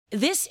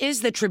This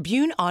is the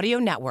Tribune Audio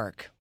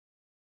Network.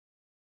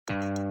 Hey.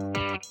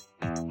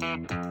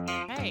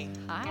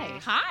 Hi.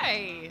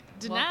 Hi,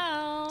 Danelle.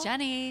 Well,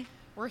 Jenny.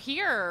 We're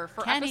here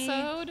for Kenny.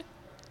 episode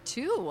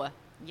 2.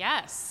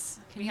 Yes.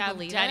 Can we you have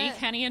believe Denny, it?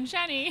 Kenny, and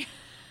Jenny.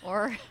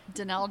 Or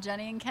Danelle,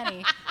 Jenny, and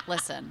Kenny.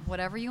 Listen,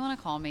 whatever you want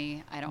to call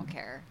me, I don't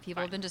care.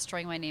 People have been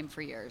destroying my name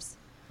for years.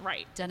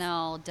 Right.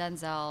 Danelle,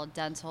 Denzel,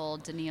 Dental,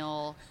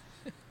 Danielle,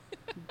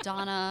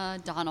 Donna,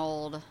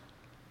 Donald.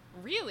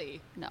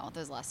 Really? No,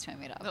 those last two I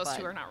made up. Those but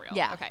two are not real.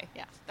 Yeah. Okay.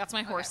 Yeah. That's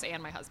my horse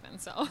and my husband,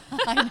 so.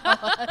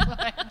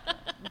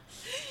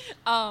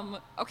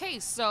 Okay,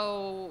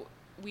 so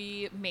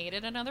we made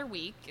it another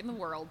week in the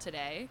world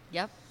today.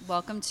 Yep.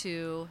 Welcome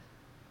to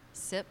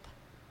SIP.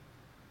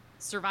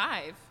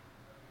 Survive.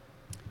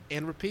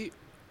 And repeat.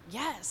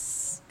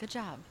 Yes. Good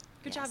job.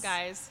 Good Yes. job,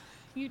 guys.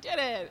 You did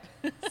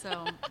it.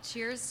 So,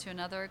 cheers to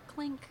another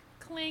clink,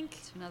 Clink.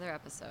 to another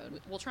episode.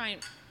 We'll try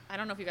and, I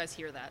don't know if you guys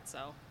hear that,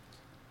 so.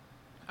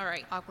 All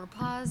right. Awkward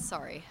pause.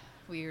 Sorry.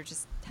 We were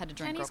just had to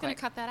drink Kenny's real going quick.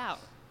 to cut that out.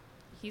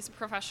 He's a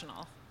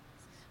professional.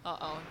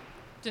 Uh-oh.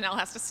 Danelle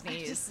has to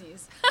sneeze.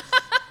 sneeze.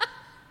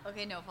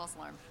 Okay, no, false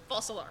alarm.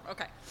 False alarm.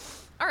 Okay.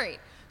 All right.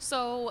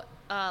 So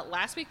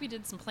last week we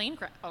did some plane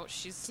crash. Oh,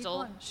 she's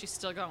still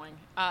going.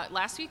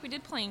 Last week we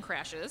did plane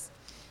crashes,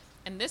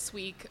 and this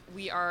week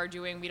we are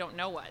doing we don't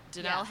know what.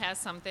 Danelle Yeah. has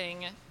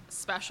something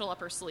special up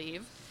her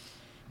sleeve,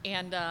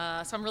 and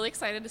so I'm really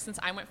excited. Since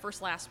I went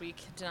first last week,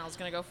 Danelle's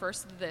going to go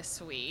first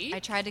this week. I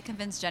tried to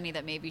convince Jenny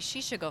that maybe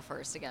she should go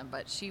first again,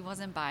 but she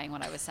wasn't buying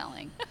what I was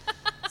selling.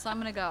 So I'm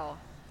going to go.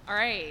 All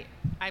right.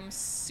 I'm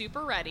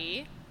super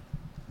ready.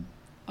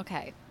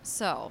 Okay,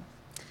 so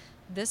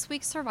this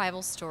week's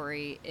survival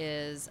story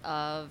is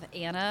of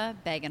Anna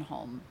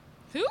Bagenholm.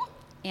 Who?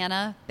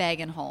 Anna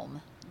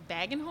Bagenholm.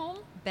 Bagenholm?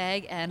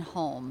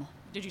 Bagenholm.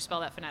 Did you spell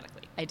that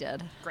phonetically? I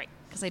did. Great.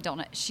 Because I don't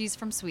know. She's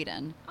from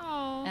Sweden.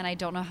 Oh. And I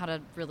don't know how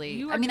to really.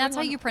 You I are mean, that's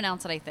doing how one- you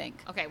pronounce it, I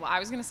think. Okay, well, I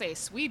was going to say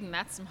Sweden.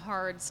 That's some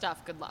hard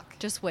stuff. Good luck.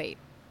 Just wait.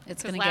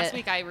 It's Because going to last get.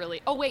 week I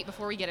really. Oh, wait,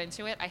 before we get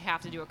into it, I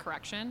have to do a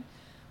correction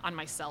on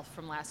myself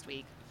from last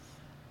week.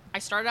 I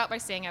started out by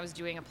saying I was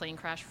doing a plane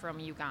crash from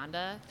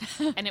Uganda,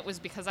 and it was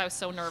because I was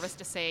so nervous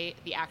to say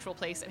the actual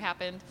place it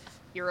happened,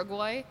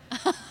 Uruguay,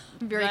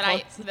 Very that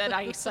close. that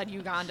I said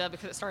Uganda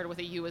because it started with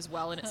a U as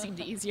well, and it seemed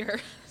easier.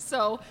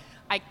 So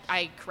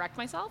I correct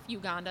myself.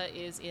 Uganda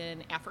is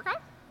in Africa,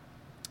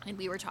 and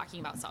we were talking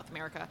about South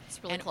America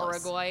really and close.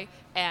 Uruguay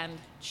and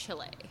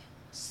Chile.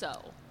 So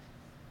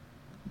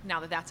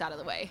now that that's out of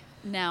the way.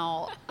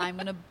 Now, I'm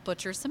going to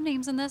butcher some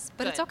names in this,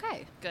 but it's Good.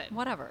 okay. Good.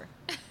 Whatever.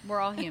 We're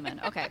all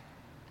human. Okay.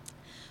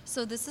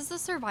 So this is the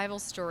survival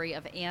story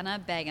of Anna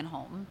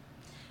Bagenholm.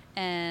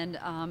 And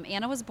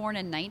Anna was born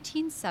in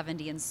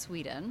 1970 in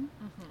Sweden.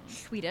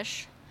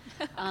 Swedish.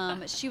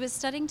 She was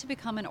studying to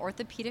become an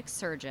orthopedic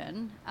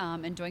surgeon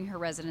and doing her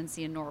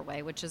residency in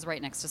Norway, which is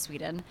right next to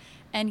Sweden.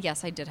 And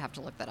yes, I did have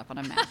to look that up on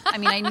a map. I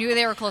mean, I knew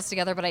they were close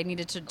together, but I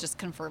needed to just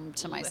confirm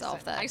to myself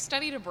Listen, that. I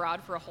studied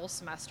abroad for a whole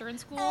semester in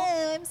school.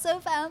 Oh, I'm so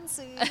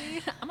fancy.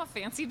 I'm a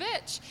fancy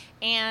bitch.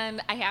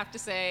 And I have to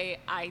say,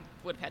 I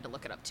would have had to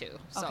look it up too.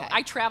 So Okay.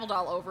 I traveled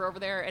all over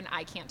there, and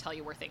I can't tell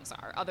you where things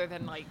are other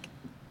than like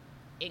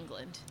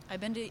England.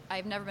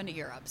 I've never been to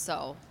Europe,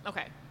 so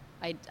Okay.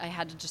 I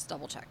had to just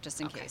double check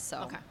just in Okay. case. So,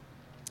 Okay.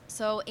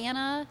 so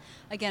Anna,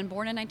 again,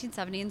 born in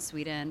 1970 in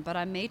Sweden, but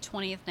on May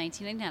 20th,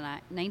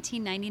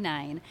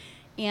 1999,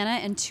 Anna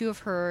and two of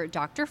her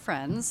doctor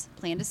friends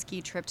planned a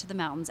ski trip to the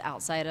mountains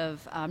outside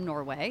of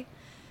Norway.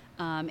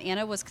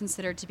 Anna was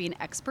considered to be an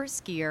expert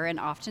skier and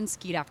often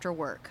skied after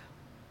work.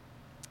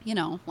 You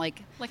know,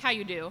 like Like how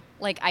you do.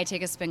 I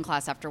take a spin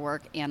class after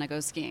work, Anna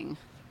goes skiing.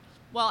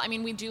 Well, I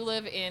mean, we do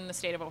live in the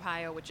state of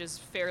Ohio, which is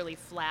fairly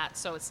flat,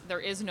 so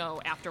there is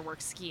no after-work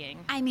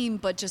skiing. I mean,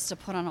 but just to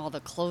put on all the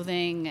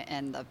clothing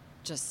and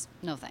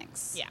no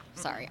thanks. Yeah.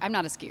 Sorry, I'm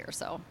not a skier,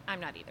 so I'm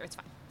not either. It's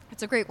fine.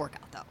 it's a great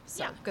workout though.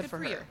 So Yeah, good for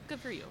her. you. Good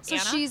for you. So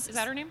Anna? she's Is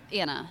that her name?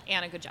 Anna.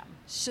 Anna, good job.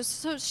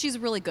 So she's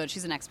really good.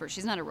 She's an expert.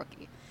 She's not a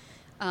rookie.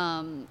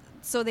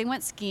 So they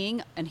went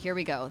skiing, and here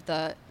we go.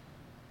 The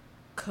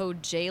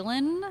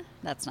Kojalen,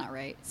 that's not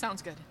right.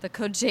 Sounds good. The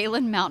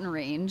Kojalen mountain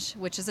range,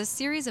 which is a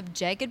series of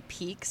jagged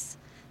peaks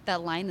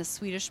that line the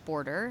Swedish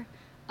border.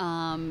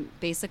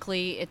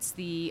 Basically, it's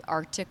the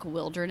Arctic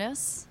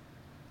wilderness,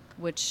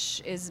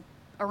 which is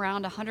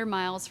around 100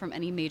 miles from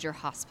any major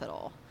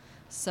hospital.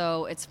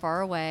 So it's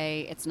far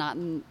away. It's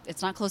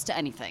not close to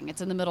anything.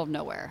 It's in the middle of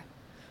nowhere.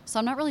 So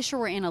I'm not really sure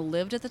where Anna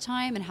lived at the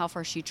time and how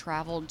far she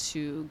traveled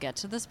to get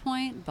to this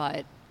point,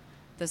 but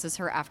this is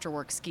her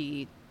after-work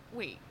ski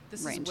Wait,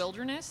 this range. is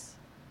wilderness?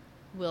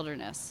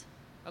 wilderness.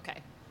 Okay.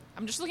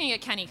 I'm just looking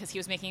at Kenny because he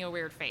was making a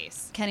weird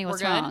face. Kenny, We're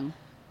what's good? wrong?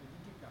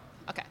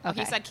 Okay. Oh,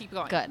 he Okay. said keep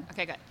going. Good.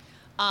 Okay,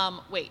 good.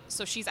 Wait,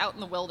 so she's out in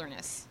the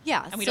wilderness.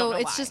 Yeah, And we so don't know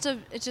it's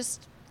why.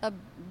 just a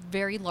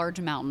very large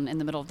mountain in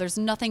the middle. There's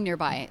nothing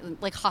nearby,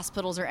 like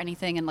hospitals or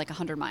anything in like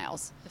 100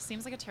 miles. This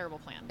seems like a terrible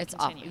plan. It's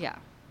Continue. awful. Yeah.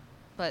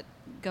 But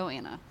go,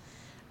 Anna.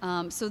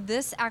 So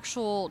this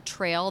actual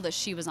trail that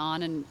she was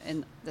on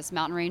in this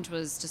mountain range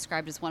was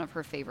described as one of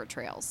her favorite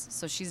trails.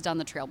 So she's done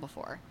the trail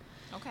before.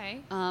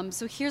 Okay.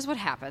 So here's what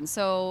happened.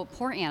 So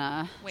poor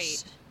Anna.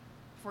 Wait.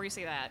 Before you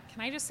say that,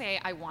 can I just say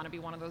I want to be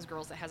one of those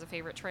girls that has a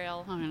favorite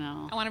trail? I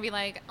know. I want to be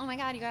like, oh my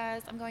God, you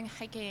guys, I'm going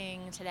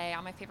hiking today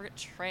on my favorite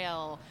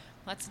trail.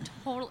 Let's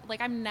totally, like,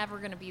 I'm never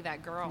going to be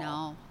that girl.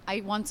 No. I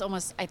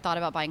thought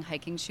about buying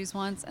hiking shoes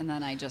once, and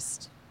then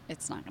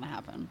it's not going to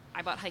happen.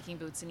 I bought hiking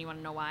boots, and you want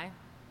to know why?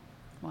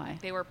 Why?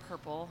 They were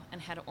purple and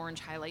had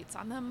orange highlights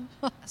on them.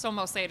 So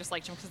mostly I just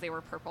liked them because they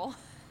were purple.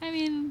 I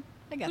mean,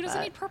 I get Who doesn't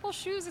that. need purple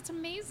shoes? It's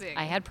amazing.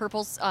 I had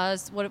purple,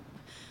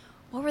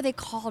 what were they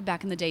called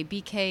back in the day?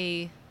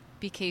 BK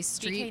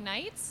Street? BK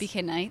Nights?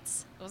 BK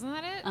Nights. Wasn't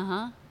that it?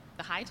 Uh-huh.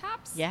 The high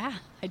tops? Yeah,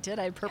 I did.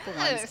 I had purple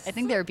ones. Yes. I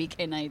think they were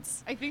BK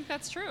Nights. I think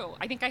that's true.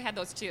 I think I had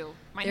those too.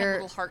 Mine They're-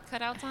 had little heart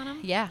cutouts on them.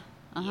 Yeah.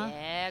 Uh-huh.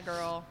 Yeah,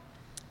 girl.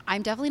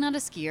 I'm definitely not a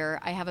skier.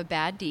 I have a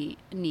bad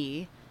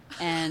knee,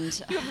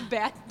 and You have a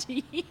bad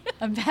knee.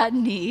 a bad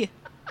knee.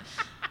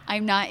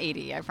 I'm not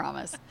 80, I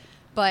promise.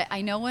 But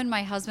I know when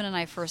my husband and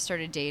I first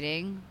started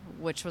dating,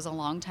 which was a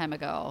long time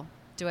ago.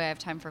 Do I have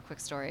time for a quick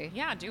story?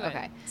 Yeah, do it.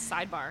 Okay.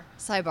 Sidebar.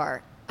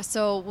 Sidebar.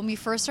 So when we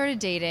first started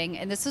dating,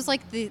 and this was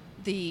like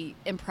the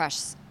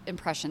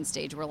impression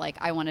stage where like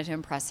I wanted to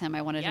impress him.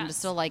 I wanted him to Yes.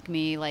 still like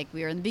me. Like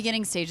we were in the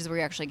beginning stages where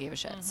we actually gave a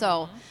shit.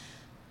 So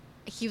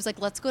he was like,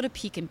 let's go to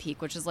Peak and Peak,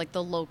 which is like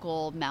the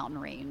local mountain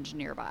range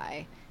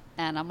nearby.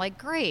 And I'm like,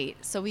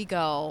 great. So we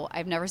go.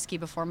 I've never skied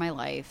before in my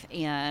life.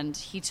 And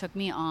he took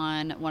me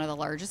on one of the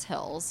largest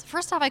hills.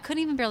 First off, I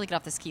couldn't even barely get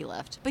off the ski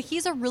lift. But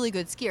he's a really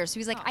good skier. So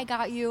he's like, I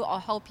got you. I'll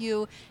help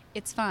you.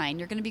 It's fine.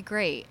 You're going to be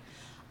great.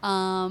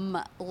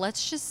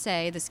 Let's just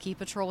say the ski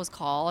patrol was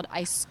called.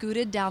 I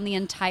scooted down the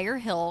entire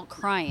hill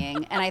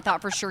crying. And I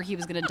thought for sure he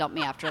was going to dump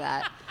me after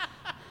that.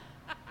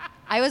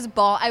 I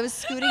was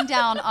scooting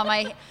down on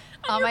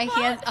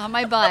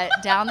my butt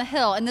down the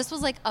hill, and this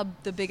was like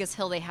the biggest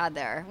hill they had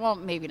there. Well,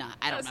 maybe not.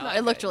 I don't That's know. not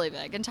It looked good. really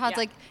big. And Todd's Yeah.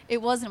 like, it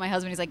wasn't. My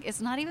husband, he's like,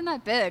 it's not even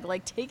that big.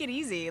 Like, take it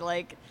easy.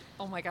 Like,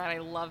 Oh my God, I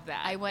love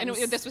that. I went And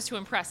and this was to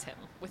impress him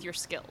with your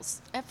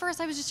skills. at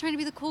first, I was just trying to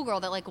be the cool girl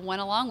that like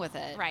went along with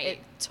it. Right. It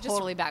Just-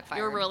 totally backfired.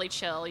 You were really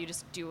chill. You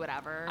just do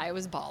whatever. I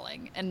was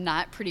bawling and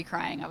not pretty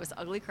crying. I was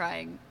ugly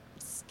crying.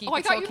 Ski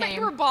I patrol thought you meant you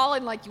came. were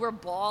bawling like you were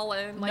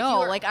bawling. Like No, you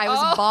were, like I was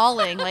Oh.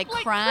 bawling, like,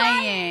 Like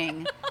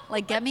crying.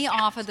 Like, get me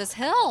off of this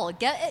hill.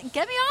 Get me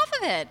off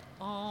of it.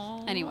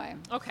 Oh. Anyway.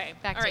 Okay.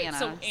 Back All to right, Anna.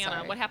 So Anna,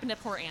 Sorry. what happened to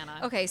poor Anna?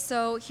 Okay,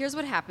 so here's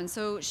what happened.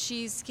 So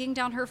she's skiing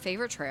down her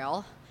favorite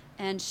trail,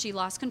 and she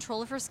lost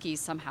control of her skis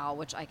somehow,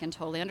 which I can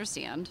totally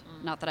understand.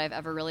 Not that I've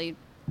ever really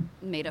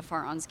made it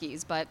far on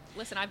skis, but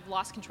Listen, I've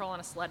lost control on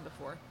a sled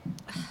before.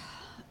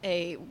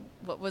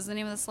 what was the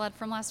name of the sled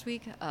from last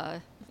week?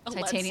 lead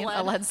Titanium, a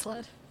sled. lead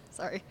sled.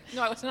 Sorry.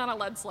 No, I was not on a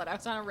lead sled. I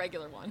was on a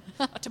regular one,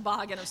 a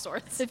toboggan of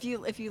sorts. If you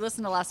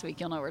listen to last week,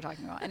 you'll know what we're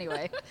talking about.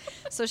 Anyway,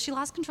 so she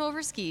lost control of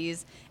her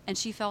skis, and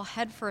she fell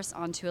headfirst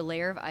onto a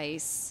layer of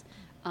ice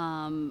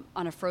on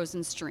a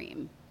frozen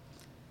stream,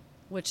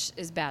 which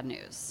is bad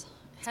news.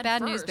 It's Head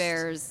bad news, first.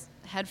 bears.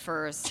 Head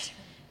first.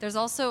 There's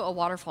also a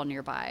waterfall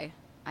nearby.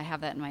 I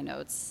have that in my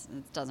notes.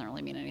 It doesn't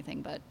really mean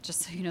anything, but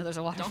just so you know, there's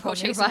a waterfall Don't go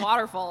chasing nearby.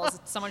 waterfalls.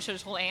 Someone should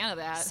have told Anna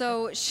that.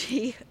 So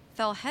she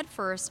fell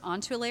headfirst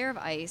onto a layer of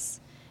ice,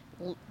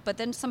 but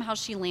then somehow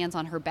she lands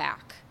on her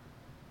back.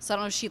 So I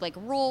don't know if she like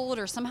rolled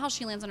or somehow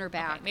she lands on her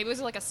back. Okay, maybe it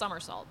was like a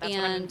somersault. That's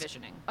what I'm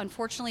envisioning.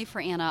 Unfortunately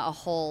for Anna, a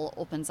hole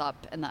opens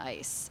up in the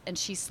ice and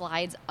she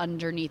slides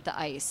underneath the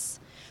ice.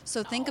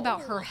 So think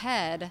about her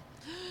head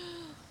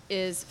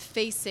is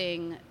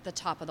facing the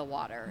top of the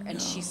water and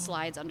she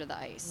slides under the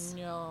ice.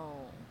 No.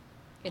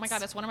 Oh my It's-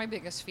 God, that's one of my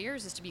biggest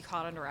fears is to be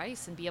caught under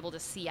ice and be able to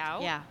see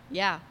out.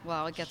 Yeah.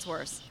 Well, it gets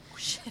worse.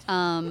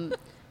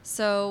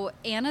 So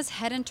Anna's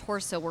head and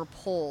torso were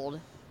pulled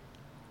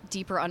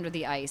deeper under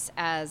the ice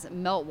as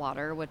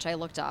Meltwater, which I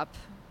looked up.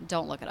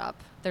 Don't look it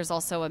up. There's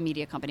also a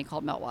media company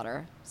called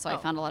Meltwater, so I Oh,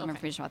 found a lot of okay.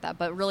 information about that.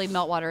 But really,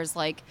 Meltwater is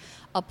like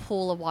a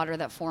pool of water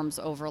that forms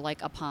over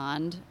like a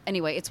pond.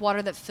 Anyway, it's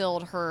water that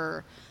filled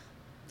her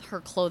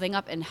clothing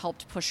up and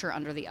helped push her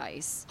under the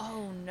ice.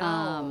 Oh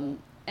no.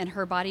 And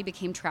her body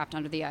became trapped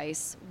under the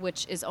ice,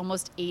 which is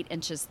almost 8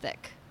 inches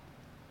thick.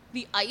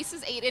 The ice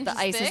is 8 inches The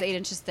ice thick? is 8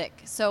 inches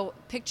thick. So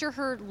picture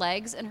her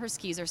legs and her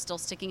skis are still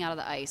sticking out of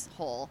the ice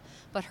hole,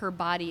 but her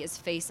body is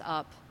face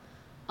up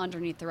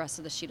underneath the rest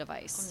of the sheet of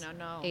ice. Oh,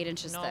 no. 8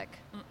 inches No. thick.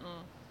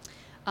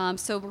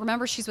 So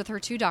remember, she's with her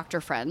 2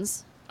 doctor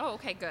friends. Oh,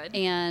 okay, good.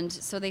 And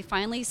so they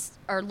finally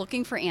are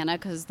looking for Anna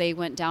because they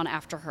went down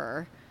after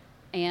her.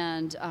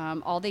 And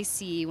all they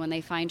see when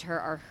they find her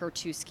are her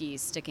 2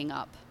 skis sticking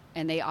up.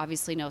 And they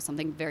obviously know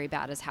something very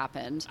bad has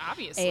happened.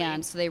 Obviously.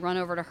 And so they run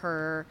over to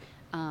her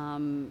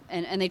and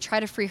they try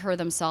to free her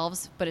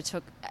themselves, but it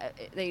took,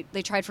 they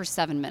tried for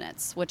 7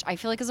 minutes, which I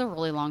feel like is a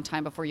really long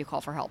time before you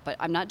call for help. But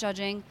I'm not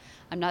judging.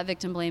 I'm not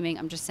victim blaming.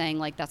 I'm just saying,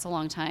 like, that's a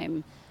long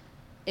time.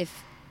 If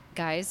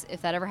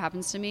that ever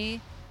happens to me,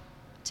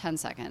 10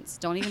 seconds.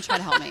 Don't even try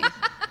to help me.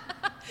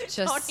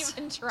 Don't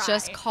even try.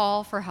 Just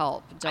call for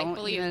help. Don't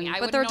believe even. me, I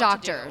but wouldn't they're know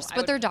what to do. doctors. I But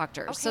would- they're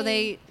doctors. So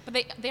Okay, but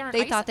they aren't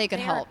they ice, thought they could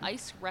help. Aren't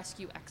ice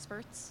rescue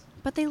experts.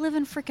 But they live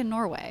in freaking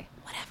Norway.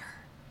 Whatever.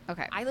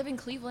 Okay. I live in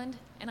Cleveland,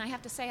 and I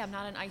have to say I'm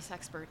not an ice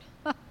expert.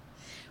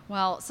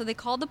 Well, so they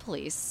called the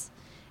police,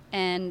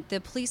 and the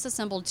police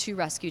assembled 2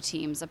 rescue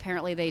teams.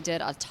 Apparently, they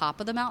did a top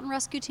of the mountain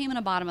rescue team and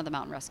a bottom of the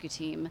mountain rescue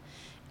team,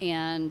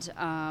 and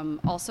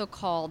also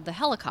called the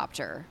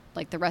helicopter,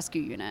 like the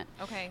rescue unit.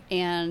 Okay.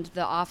 And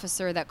the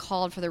officer that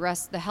called for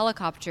the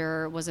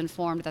helicopter was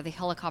informed that the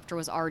helicopter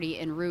was already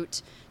en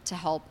route to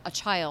help a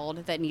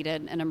child that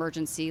needed an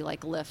emergency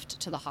like lift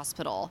to the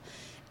hospital.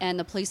 And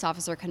the police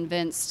officer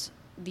convinced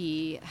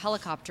the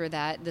helicopter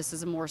that this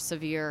is a more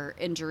severe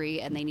injury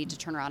and they need to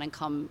turn around and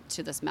come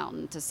to this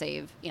mountain to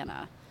save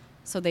Anna.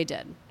 So they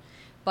did.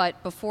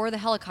 But before the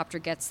helicopter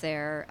gets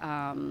there,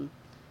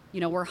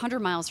 we're 100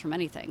 miles from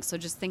anything. So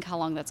just think how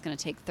long that's going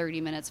to take,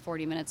 30 minutes,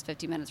 40 minutes,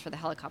 50 minutes for the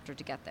helicopter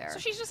to get there. So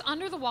she's just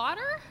under the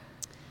water?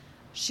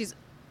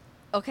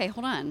 Okay,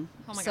 hold on.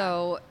 Oh my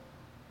so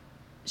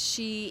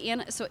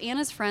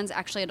Anna's friends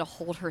actually had to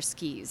hold her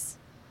skis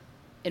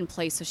in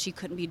place so she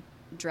couldn't be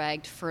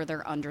dragged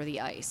further under the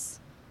ice.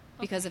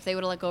 Because if they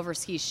would have let go of her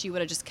skis, she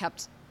would have just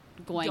kept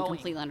going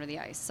completely under the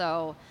ice.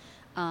 So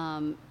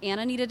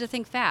Anna needed to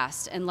think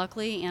fast, and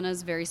luckily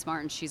Anna's very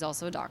smart, and she's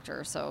also a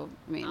doctor. So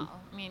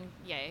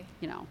Yay.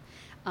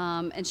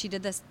 And she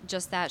did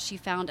just that. She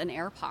found an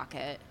air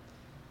pocket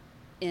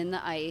in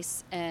the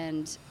ice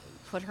and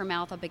put her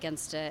mouth up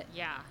against it.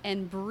 Yeah.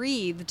 And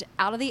breathed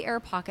out of the air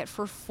pocket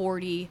for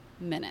 40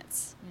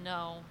 minutes.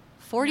 No.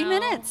 40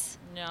 minutes.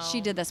 No.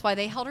 She did this. While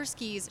they held her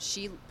skis,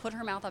 she put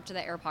her mouth up to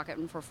the air pocket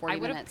and for 40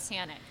 minutes. I would have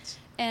panicked.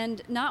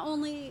 And not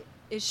only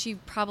is she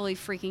probably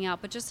freaking out,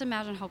 but just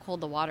imagine how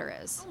cold the water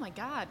is. Oh my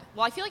God.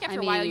 Well, I feel like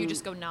after a while you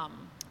just go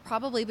numb.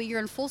 Probably, but you're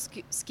in full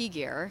ski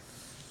gear,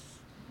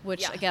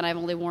 which Yeah. again I've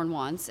only worn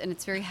once, and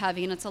it's very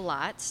heavy and it's a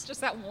lot.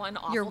 Just that one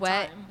awful You're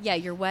wet. time. Yeah,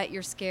 you're wet.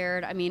 You're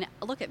scared. I mean,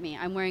 look at me.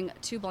 I'm wearing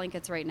 2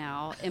 blankets right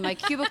now. In my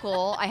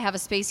cubicle, I have a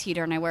space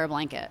heater and I wear a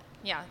blanket.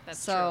 Yeah, that's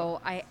So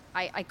true.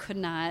 I could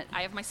not.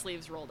 I have my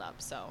sleeves rolled up,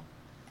 so.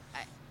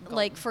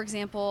 Like, for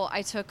example,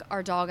 I took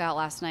our dog out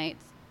last night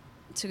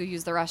to go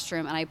use the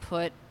restroom, and I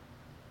put,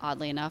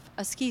 oddly enough,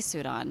 a ski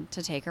suit on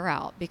to take her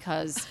out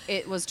because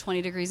it was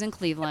 20 degrees in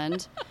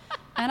Cleveland,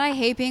 and I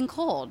hate being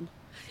cold.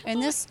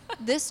 And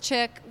this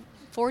chick,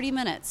 40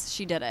 minutes,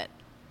 she did it,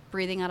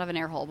 breathing out of an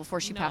air hole before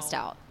she passed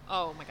out.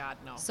 Oh my God,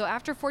 no. So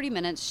after 40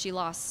 minutes, she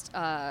lost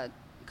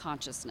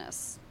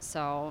consciousness.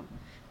 So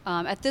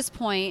at this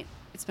point,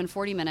 it's been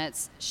 40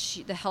 minutes.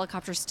 The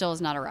helicopter still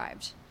has not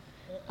arrived.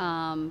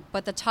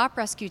 But the top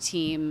rescue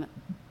team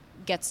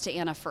gets to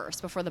Anna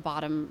first before the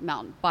bottom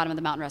of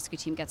the mountain rescue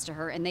team gets to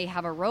her. And they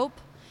have a rope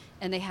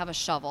and they have a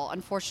shovel.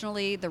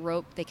 Unfortunately, the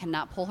rope, they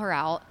cannot pull her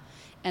out.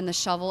 And the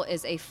shovel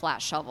is a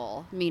flat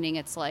shovel, meaning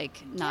it's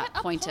like not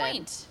pointed. Get a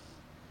point.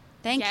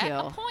 Thank you.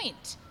 Get a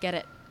point. Get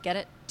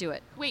it. Do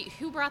it. Wait,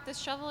 who brought this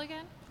shovel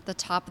again? The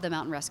top of the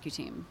mountain rescue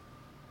team.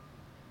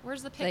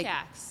 Where's the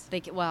pickaxe?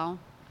 Well,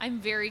 I'm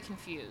very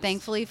confused.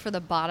 thankfully for the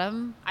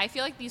bottom I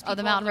feel like these people of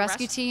the mountain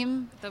rescue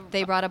team, the-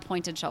 they brought a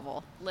pointed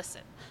shovel.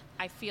 Listen,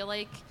 I feel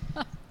like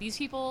these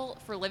people,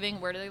 for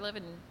living, where do they live?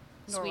 In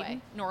Norway.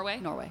 Sweden? Norway?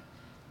 Norway.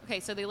 Okay,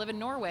 so they live in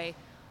Norway.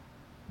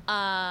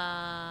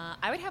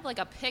 I would have like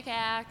a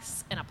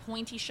pickaxe and a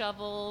pointy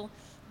shovel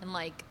and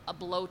like a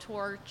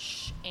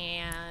blowtorch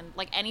and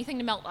like anything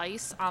to melt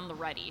ice on the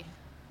ready.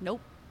 Nope.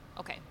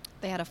 Okay.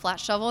 They had a flat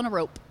shovel and a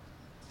rope.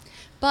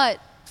 But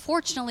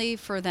fortunately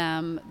for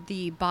them,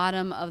 the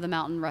bottom of the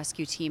mountain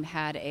rescue team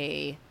had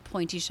a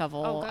pointy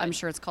shovel. Oh, good. I'm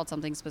sure it's called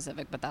something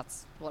specific, but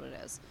that's what it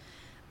is.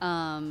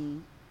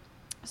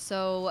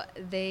 So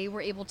they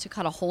were able to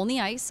cut a hole in the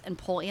ice and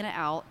pull Anna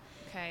out.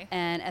 Okay.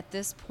 And at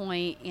this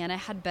point, Anna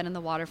had been in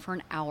the water for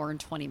 1 hour and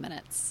 20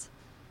 minutes.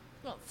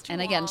 Well, it's too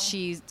And again, long.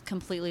 she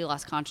completely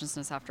lost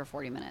consciousness after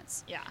 40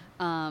 minutes. Yeah.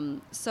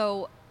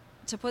 So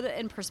to put it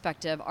in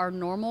perspective, our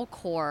normal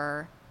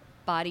core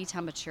body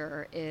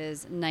temperature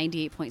is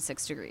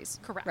 98.6 degrees.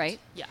 Correct. Right?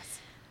 Yes.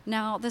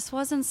 Now, this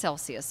was in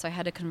Celsius, so I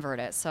had to convert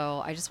it.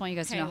 So I just want you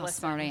guys to Okay, know how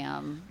smart I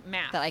am.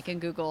 Math. That I can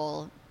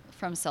Google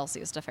from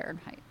Celsius to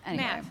Fahrenheit.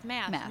 Anyway,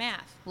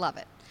 Math. Love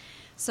it.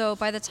 So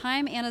by the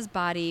time Anna's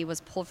body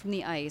was pulled from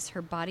the ice,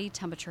 her body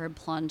temperature had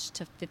plunged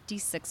to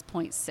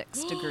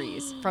 56.6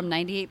 degrees from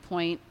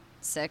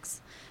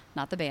 98.6,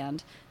 not the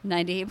band,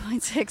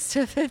 98.6 to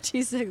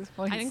 56.6.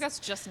 I think that's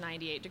just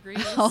 98 degrees.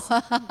 There's no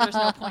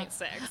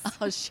 0.6.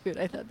 Oh, shoot.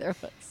 I thought there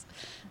was.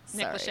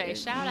 Nick Sorry.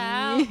 Lachey, shout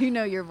out. You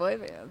know your boy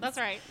bands. That's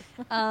right.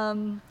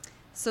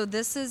 So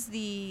this is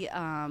the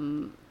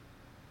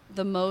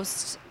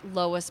most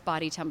lowest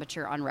body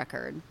temperature on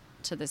record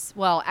to this.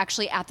 Well,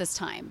 actually, at this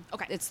time,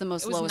 Okay. it's the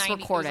most It was lowest 90 it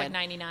was recorded. like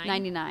 99?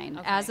 99.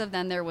 Okay. As of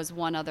then, there was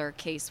one other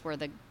case where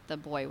the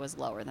boy was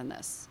lower than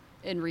this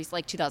in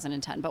like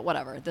 2010. But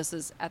whatever. This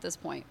is at this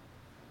point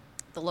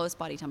the lowest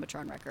body temperature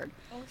on record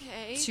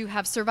Okay. to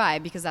have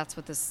survived, because that's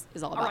what this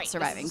is all about, right, this is a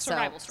surviving.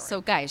 survival story.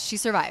 So guys, she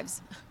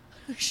survives.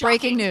 Shocking.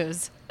 Breaking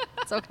news.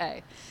 It's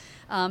okay.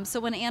 So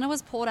when Anna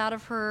was pulled out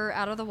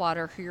of the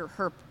water,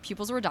 her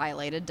pupils were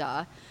dilated.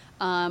 Duh.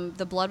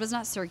 The blood was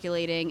not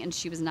circulating, and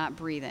she was not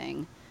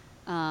breathing.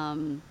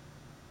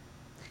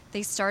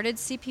 They started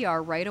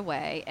CPR right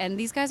away, and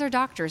these guys are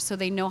doctors, so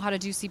they know how to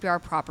do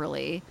CPR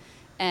properly.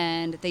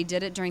 And they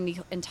did it during the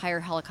entire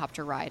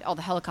helicopter ride. Oh,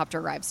 the helicopter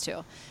arrives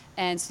too.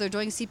 And so they're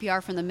doing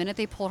CPR from the minute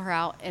they pulled her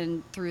out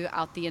and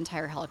throughout the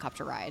entire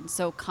helicopter ride.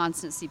 So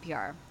constant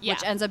CPR, Yeah.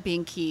 which ends up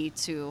being key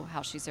to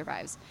how she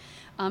survives.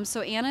 So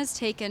Anna's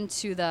taken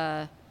to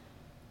the...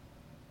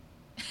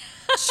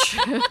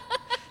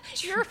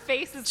 Your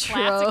face is Tro-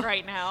 classic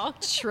right now.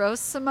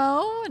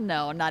 Trosimo?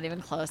 No, not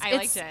even close. I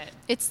liked it.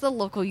 It's the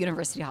local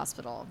university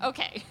hospital.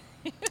 Okay.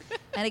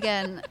 And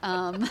again,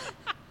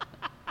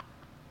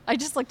 I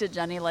just looked at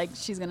Jenny like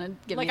she's going to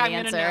give Like me the I'm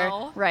answer. gonna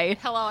know. Right.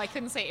 Hello, I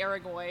couldn't say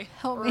Aragoy.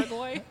 Help me.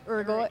 Uruguay?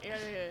 Uruguay.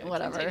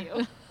 Whatever.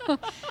 Continue.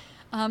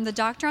 The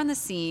doctor on the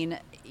scene,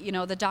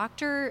 the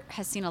doctor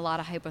has seen a lot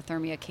of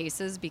hypothermia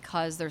cases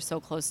because they're so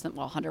close to,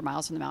 100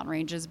 miles from the mountain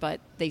ranges, but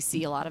they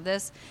see a lot of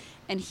this.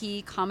 And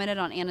he commented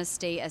on Anna's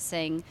state as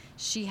saying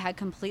she had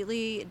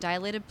completely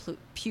dilated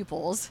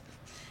pupils,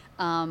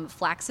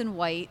 flaxen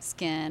white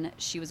skin.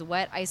 She was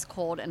wet, ice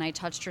cold, and I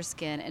touched her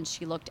skin, and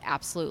she looked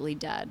absolutely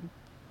dead.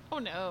 Oh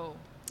no.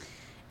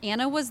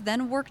 Anna was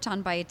then worked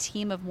on by a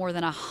team of more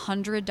than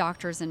 100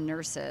 doctors and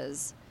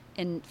nurses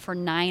for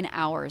 9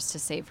 hours to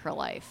save her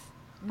life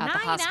at the 9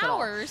 hospital.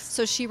 hours?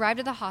 So she arrived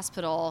at the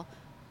hospital,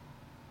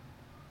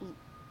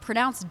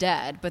 pronounced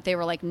dead, but they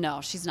were like,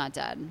 no, she's not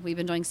dead. We've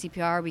been doing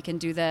CPR. We can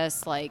do this.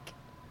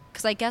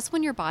 Because I guess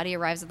when your body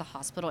arrives at the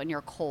hospital and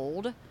you're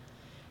cold,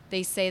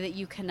 they say that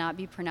you cannot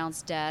be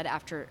pronounced dead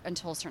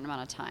until a certain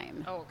amount of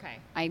time. Oh, okay.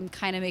 I'm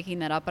kind of making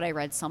that up, but I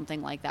read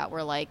something like that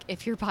where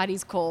if your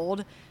body's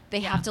cold,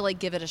 they have to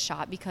give it a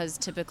shot because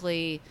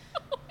typically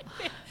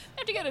I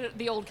have to get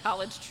the old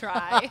college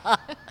try.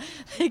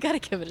 they got to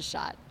give it a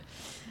shot.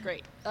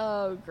 Great.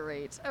 Oh,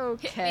 great.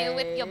 Okay. Hit me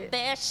with your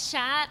best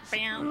shot.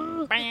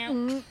 Bam,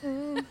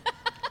 bam.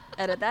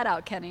 Edit that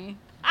out, Kenny.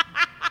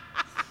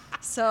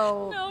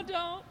 So No,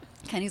 don't.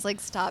 Kenny's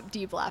stop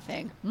deep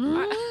laughing.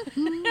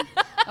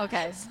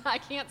 Okay. I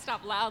can't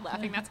stop loud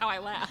laughing. That's how I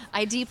laugh.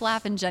 I deep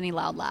laugh and Jenny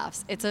loud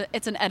laughs. It's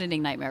an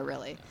editing nightmare,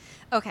 really.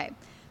 Okay.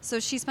 So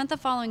she spent the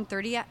following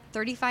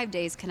 35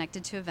 days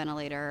connected to a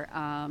ventilator,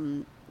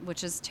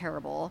 which is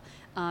terrible.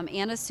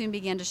 Anna soon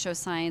began to show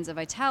signs of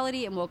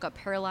vitality and woke up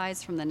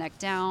paralyzed from the neck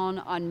down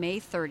on May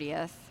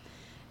 30th.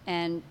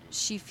 And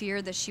she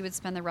feared that she would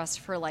spend the rest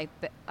of her life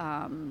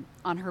on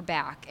her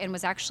back and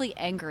was actually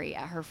angry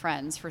at her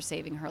friends for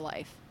saving her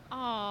life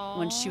Oh.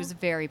 when she was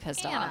very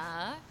pissed off.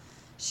 Anna.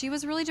 She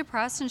was really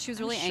depressed and she was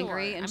really sure,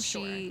 angry. And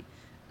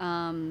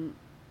I'm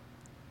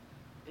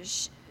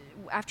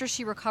after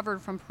she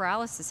recovered from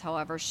paralysis,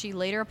 however, she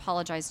later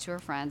apologized to her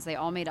friends. They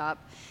all made up.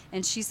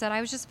 And she said, I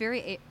was just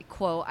very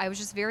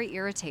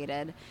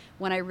irritated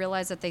when I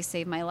realized that they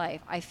saved my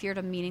life. I feared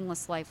a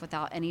meaningless life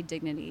without any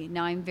dignity.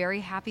 Now I'm very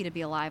happy to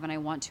be alive and I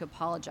want to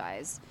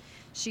apologize.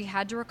 She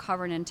had to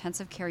recover in an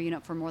intensive care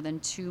unit for more than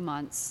 2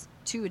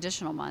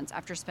 additional months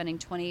after spending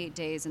 28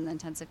 days in the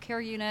intensive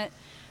care unit.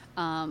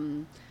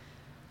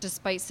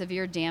 Despite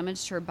severe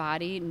damage to her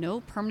body,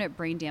 no permanent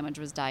brain damage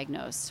was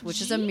diagnosed, which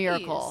is a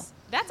miracle. Jeez.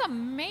 That's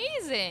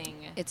amazing.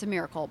 It's a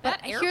miracle. But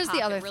That air here's the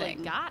pocket other really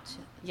thing. got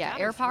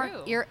Air her pocket,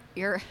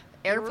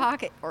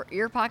 through.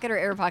 air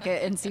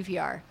pocket in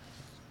CPR.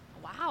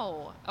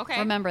 Wow. Okay.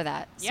 Remember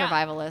that, Yeah.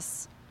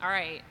 survivalists. All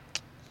right.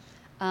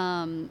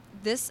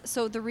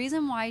 So the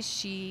reason why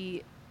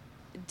she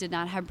did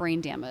not have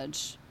brain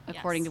damage,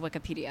 according Yes. to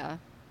Wikipedia,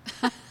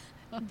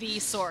 The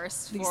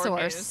source. the for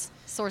news.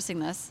 sourcing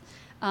this,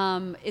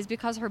 is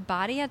because her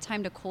body had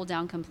time to cool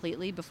down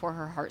completely before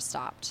her heart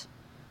stopped.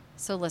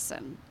 So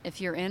listen, if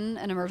you're in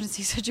an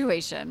emergency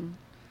situation,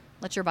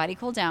 let your body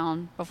cool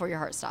down before your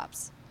heart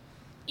stops.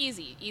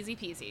 Easy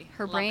peasy.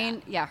 Her Love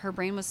brain, that. her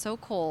brain was so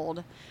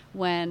cold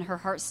when her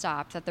heart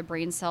stopped that the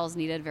brain cells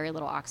needed very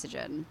little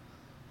oxygen.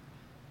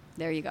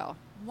 There you go.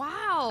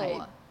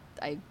 Wow.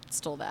 I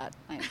stole that.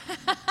 I didn't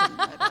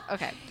write that.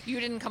 Okay. You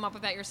didn't come up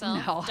with that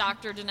yourself, No.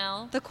 Dr.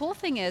 Danelle? The cool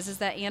thing is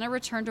that Anna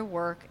returned to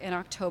work in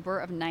October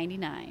of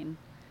 99.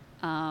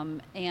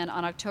 And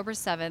on October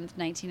 7th,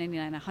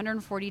 1999,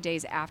 140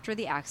 days after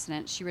the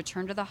accident, she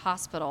returned to the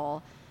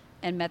hospital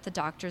and met the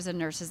doctors and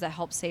nurses that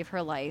helped save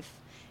her life.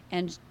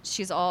 And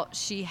she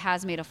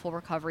has made a full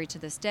recovery to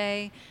this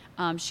day.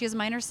 She has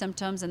minor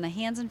symptoms in the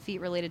hands and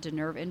feet related to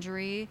nerve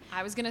injury.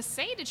 I was going to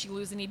say, did she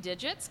lose any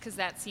digits? Because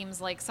that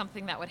seems like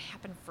something that would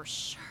happen for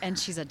sure. And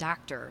she's a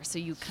doctor, so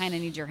you kind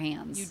of need your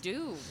hands. You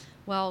do.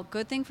 Well,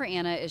 good thing for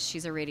Anna is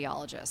she's a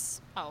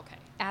radiologist Oh, okay.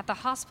 at the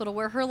hospital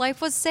where her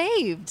life was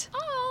saved.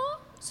 Oh,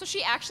 so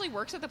she actually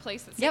works at the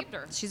place that Yep, saved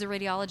her. she's a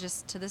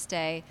radiologist to this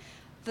day.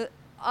 The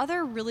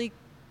other really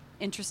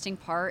interesting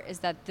part is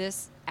that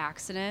this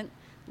accident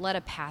led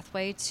a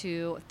pathway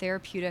to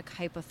therapeutic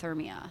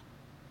hypothermia,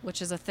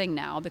 which is a thing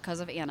now because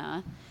of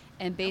Anna.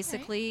 And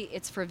basically,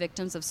 it's for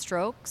victims of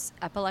strokes,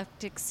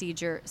 epileptic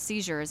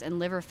seizures, and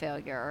liver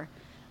failure.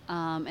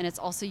 And it's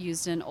also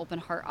used in open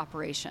heart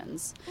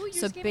operations. Ooh, you're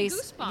just getting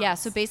goosebumps. Yeah,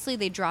 so basically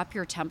they drop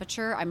your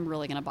temperature. I'm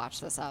really gonna botch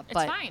this up, It's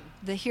but fine.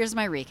 Here's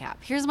my recap.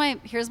 Here's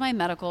my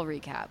medical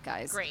recap,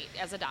 guys. Great,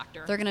 as a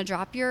doctor. They're gonna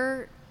drop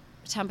your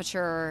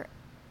temperature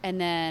and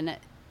then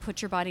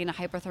put your body in a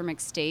hypothermic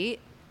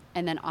state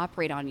and then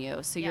operate on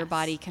you so your Yes.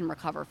 body can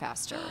recover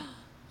faster.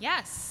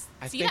 Yes.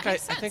 I See, think that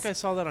makes I think I sense.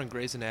 saw that on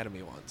Grey's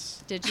Anatomy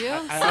once. Did you?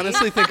 I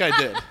honestly think I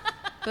did.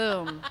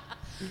 Boom.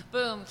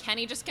 Boom.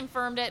 Kenny just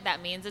confirmed it.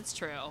 That means it's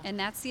true. And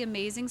that's the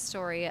amazing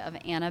story of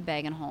Anna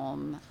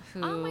Bagenholm, Oh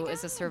my who is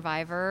a God.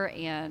 survivor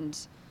and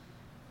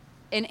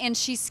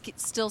she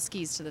still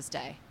skis to this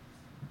day.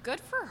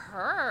 Good for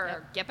her.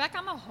 Yep. Get back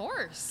on the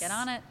horse. Get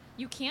on it.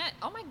 You can't.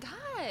 Oh my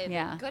God.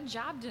 Yeah. Good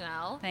job,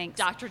 Danelle. Thanks.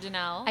 Dr.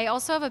 Danelle. I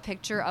also have a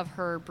picture of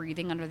her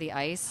breathing under the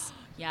ice.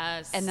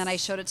 yes. And then I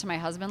showed it to my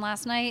husband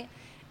last night.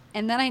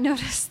 And then I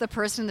noticed the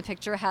person in the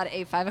picture had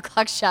a 5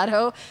 o'clock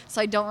shadow.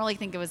 So I don't really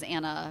think it was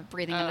Anna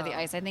breathing under the Oh.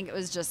 ice. I think it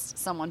was just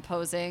someone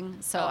posing.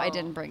 So I Oh.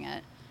 didn't bring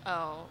it.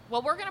 Oh.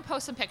 Well, we're going to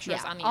post some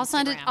pictures on the I'll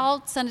Instagram.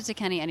 I'll send it to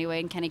Kenny anyway,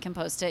 and Kenny can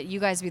post it. You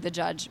guys be the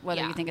judge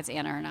whether Yeah. you think it's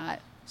Anna or not.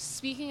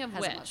 Speaking of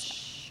Has a which,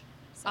 mustache.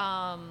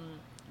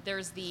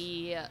 there's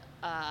the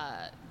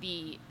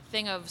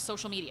thing of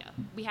social media.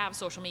 We have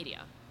social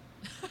media.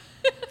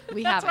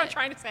 We That's have what it. I'm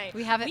trying to say.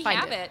 We have it, We find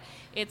have it. it.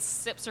 It's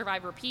Sip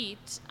Survive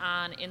Repeat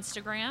on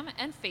Instagram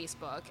and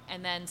Facebook,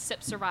 and then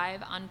Sip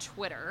Survive on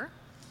Twitter.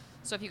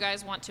 So if you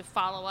guys want to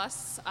follow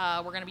us,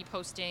 we're going to be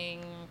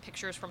posting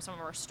pictures from some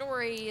of our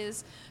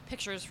stories,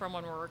 pictures from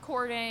when we're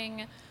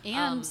recording.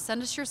 And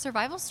send us your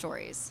survival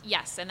stories.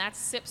 Yes, and that's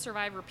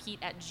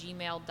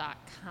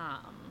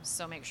sipsurviverepeat@gmail.com.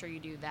 So make sure you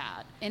do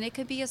that. And it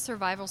could be a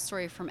survival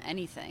story from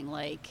anything,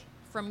 like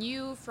From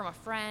you, from a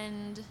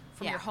friend,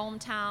 from Yeah. your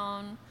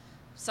hometown,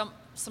 some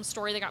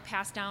story that got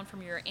passed down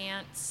from your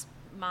aunt's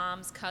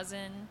mom's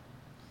cousin,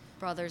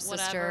 brother, sister.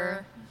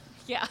 whatever.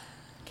 Yeah.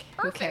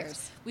 Who Perfect.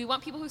 cares? We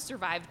want people who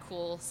survived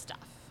cool stuff.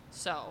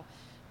 So,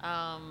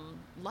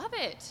 love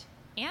it.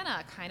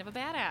 Anna, kind of a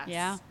badass.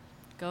 Yeah.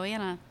 Go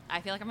Anna. I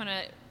feel like I'm going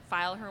to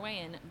file her way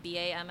in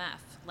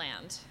BAMF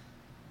land.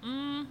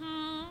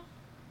 Mm-hmm.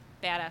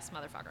 Badass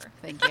motherfucker.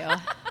 Thank you.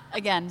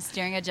 Again,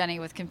 staring at Jenny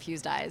with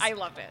confused eyes. I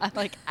love it. I'm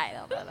like, I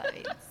don't know what that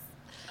means.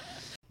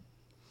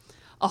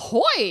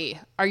 Ahoy!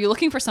 Are you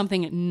looking for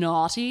something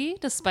naughty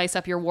to spice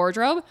up your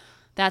wardrobe?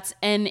 That's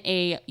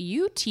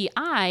Nauti,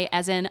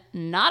 as in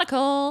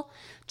nautical.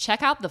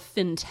 Check out the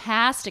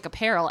fantastic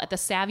apparel at the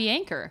Savvy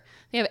Anchor.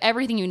 They have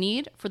everything you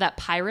need for that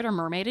pirate or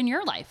mermaid in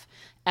your life.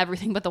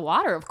 Everything but the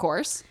water, of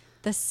course.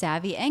 The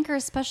Savvy Anchor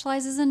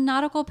specializes in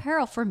nautical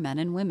apparel for men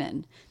and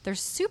women. Their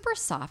super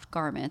soft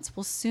garments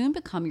will soon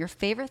become your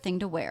favorite thing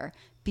to wear.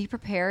 Be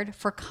prepared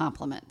for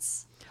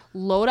compliments.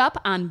 Load up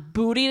on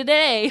booty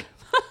today.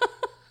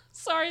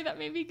 Sorry, that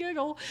made me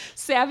giggle.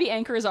 Savvy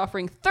Anchor is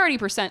offering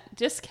 30%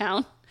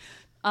 discount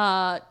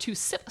to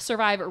Sip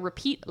Survive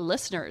Repeat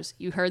listeners.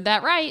 You heard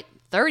that right.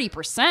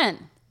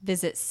 30%.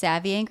 Visit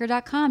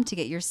savvyanchor.com to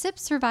get your Sip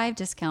Survive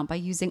discount by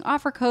using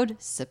offer code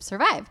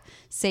SIPSURVIVE.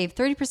 Save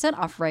 30%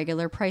 off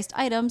regular priced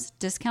items.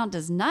 Discount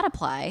does not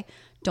apply.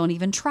 Don't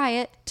even try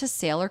it to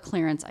sale or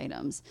clearance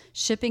items.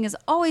 Shipping is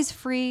always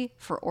free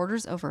for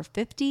orders over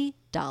 $50.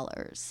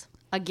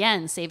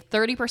 Again, save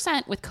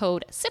 30% with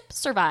code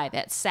SIPSURVIVE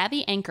at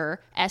Savvy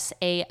Anchor,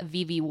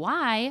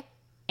 SAVVY,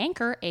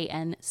 Anchor,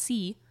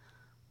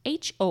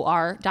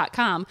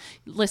 ANCHOR.com.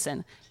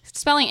 Listen,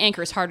 spelling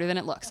anchor is harder than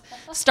it looks.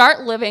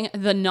 Start living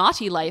the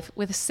naughty life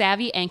with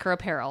Savvy Anchor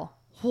apparel.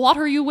 What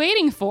are you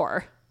waiting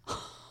for?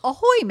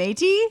 Ahoy,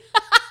 matey!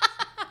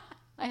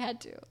 I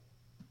had to.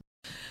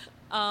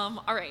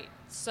 All right.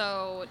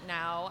 So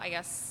now I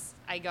guess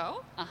I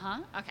go. Uh-huh.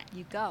 Okay.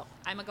 You go.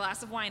 I'm a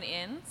glass of wine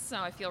in, so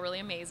I feel really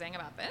amazing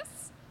about this.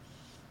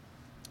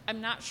 I'm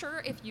not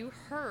sure if you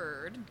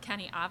heard,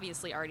 Kenny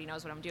obviously already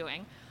knows what I'm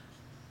doing.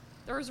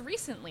 There was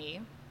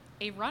recently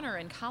a runner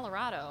in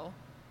Colorado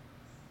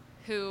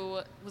who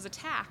was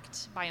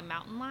attacked by a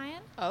mountain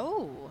lion,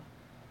 Oh.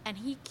 and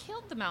he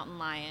killed the mountain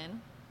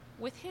lion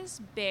with his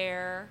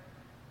bare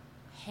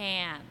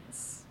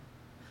hands.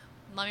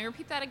 Let me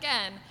repeat that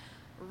again.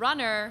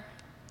 Runner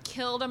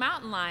killed a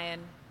mountain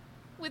lion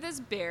with his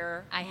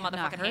bare I have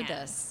not motherfucking heard hands.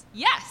 this.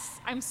 Yes,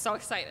 I'm so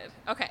excited.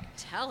 Okay.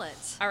 Tell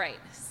it. All right.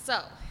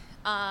 So,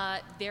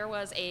 there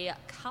was a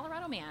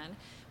Colorado man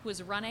who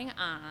was running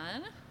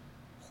on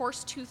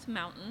Horsetooth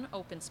Mountain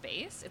open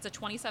space. It's a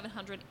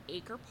 2,700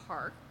 acre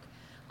park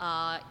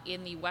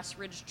in the West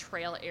Ridge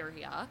Trail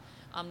area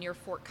near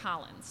Fort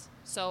Collins.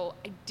 So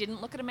I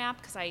didn't look at a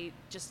map because I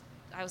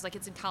was like,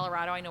 it's in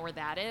Colorado. I know where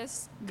that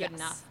is. Good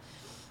Yes.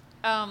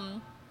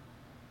 enough.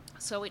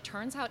 So it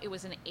turns out it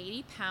was an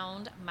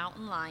 80-pound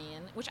mountain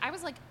lion, which I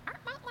was like,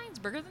 aren't mountain lions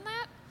bigger than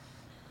that?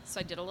 So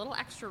I did a little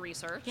extra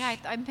research. Yeah,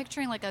 I'm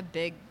picturing like a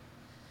big.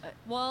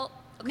 Well,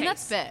 I mean,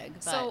 that's big,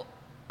 So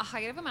a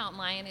height of a mountain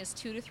lion is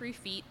 2 to 3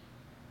 feet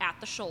at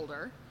the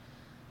shoulder.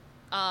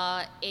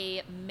 A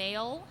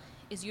male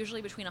is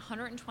usually between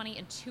 120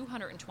 and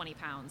 220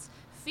 pounds.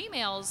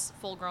 Females,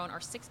 full grown, are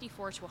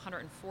 64 to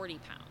 140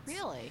 pounds.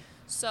 Really?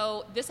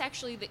 So this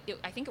actually,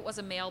 I think it was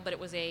a male, but it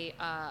was a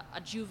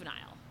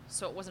juvenile.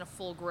 So it wasn't a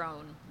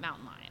full-grown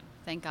mountain lion.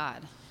 Thank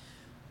God.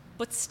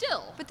 But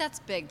still. But that's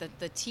big.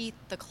 The teeth,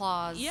 the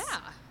claws. Yeah.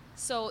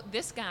 So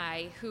this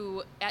guy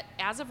who,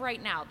 as of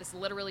right now, this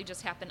literally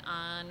just happened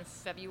on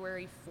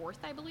February 4th,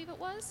 I believe it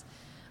was.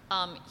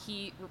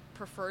 He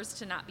prefers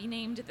to not be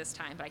named at this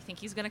time, but I think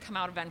he's going to come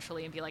out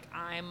eventually and be like,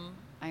 I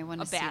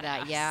want a to see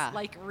that. badass. Yeah.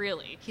 Like,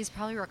 really. He's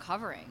probably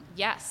recovering.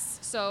 Yes.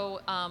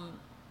 So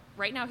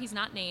right now he's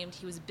not named.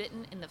 He was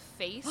bitten in the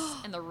face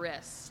and the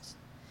wrist.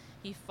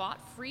 He fought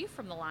free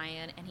from the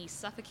lion, and he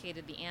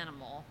suffocated the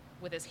animal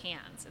with his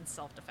hands in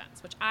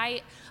self-defense, which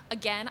I'm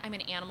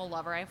an animal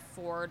lover. I have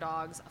 4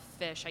 dogs, a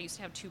fish. I used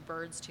to have 2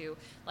 birds too.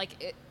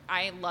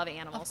 I love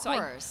animals. Of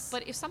course.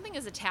 But if something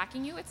is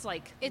attacking you, it's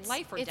like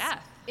life or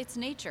death. It's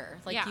nature.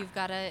 Like, Yeah. you've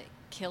got to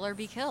kill or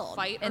be killed.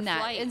 Fight or in that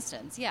flight.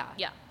 instance. Yeah.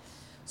 Yeah.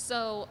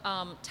 So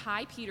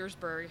Ty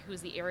Petersburg, who's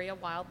the area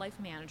wildlife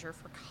manager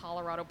for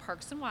Colorado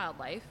Parks and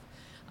Wildlife,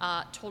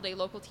 told a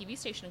local TV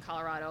station in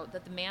Colorado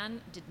that the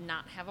man did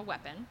not have a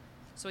weapon,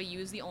 so he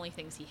used the only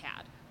things he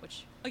had,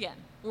 which, again,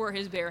 were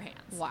his bare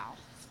hands. Wow.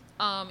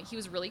 He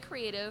was really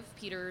creative,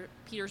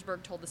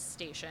 Petersburg told the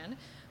station.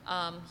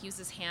 He used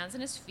his hands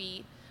and his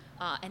feet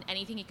and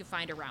anything he could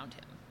find around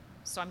him.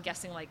 So I'm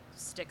guessing like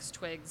sticks,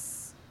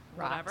 twigs,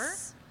 whatever.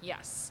 Rocks.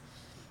 Yes.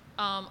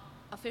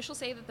 Officials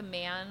say that the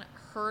man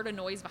heard a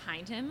noise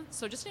behind him.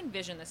 So just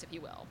envision this, if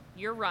you will.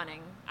 You're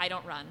running. I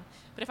don't run.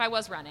 But if I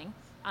was running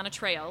on a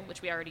trail,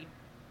 which we already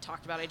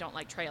talked about, I don't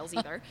like trails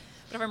either.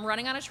 But if I'm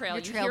running on a trail,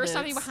 Your you trail hear boots.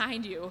 something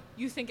behind you.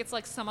 You think it's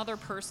like some other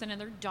person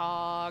and their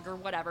dog or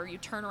whatever. You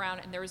turn around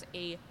and there's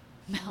a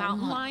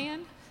mountain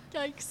lion.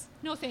 Yikes.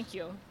 No, thank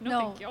you.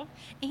 No, thank you.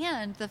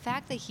 And the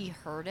fact that he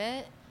heard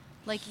it,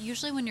 like,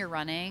 usually when you're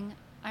running,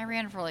 I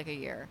ran for like a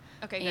year.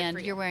 Okay, good and for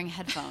you. you're wearing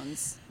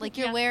headphones. Like,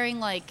 you're Yeah. wearing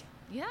like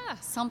Yeah.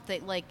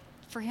 something. Like,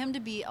 for him to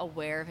be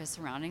aware of his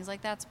surroundings,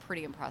 like, that's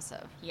pretty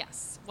impressive.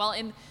 Yes. Well,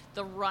 and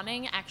the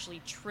running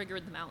actually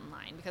triggered the mountain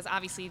lion because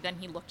obviously then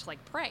he looked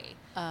like prey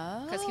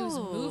Oh. because he was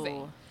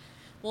moving.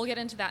 We'll get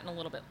into that in a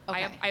little bit.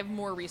 Okay. I have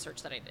more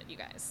research that I did, you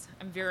guys.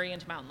 I'm very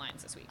into mountain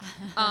lions this week.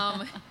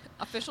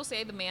 Officials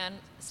say the man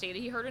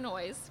stated he heard a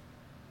noise,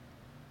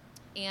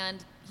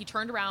 and he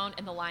turned around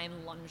and the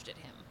lion lunged at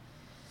him.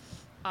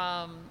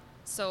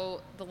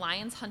 So the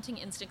lion's hunting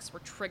instincts were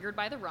triggered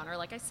by the runner,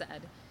 like I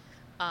said,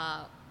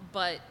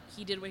 but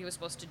he did what he was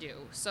supposed to do.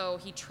 So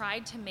he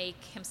tried to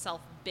make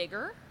himself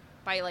bigger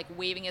by like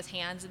waving his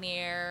hands in the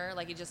air,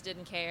 like he just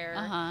didn't care.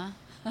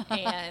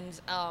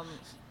 And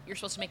you're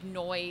supposed to make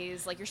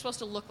noise, like you're supposed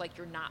to look like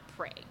you're not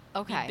prey.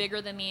 Okay. Be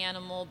bigger than the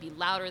animal, be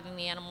louder than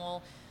the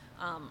animal,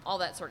 all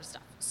that sort of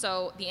stuff.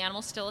 So the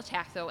animal still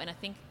attacked though, and I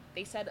think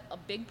they said a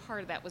big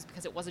part of that was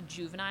because it was a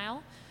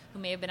juvenile who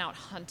may have been out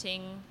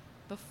hunting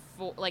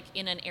before, like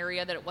in an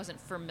area that it wasn't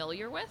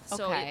familiar with.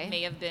 So Okay. it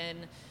may have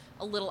been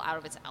a little out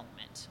of its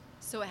element.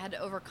 So it had to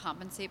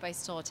overcompensate by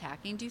still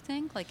attacking, do you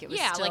think? Like, it was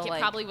Yeah, still, like it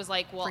probably was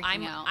like, well,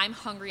 freaking out. I'm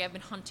hungry. I've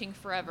been hunting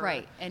forever.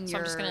 Right, and so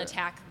I'm just going you're- to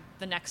attack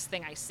the next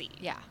thing I see.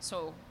 Yeah.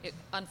 So it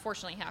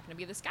unfortunately happened to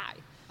be this guy.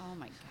 Oh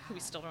my Who we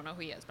God. still don't know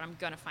who he is, but I'm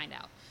going to find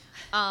out.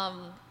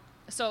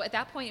 So at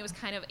that point, it was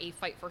kind of a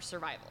fight for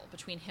survival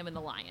between him and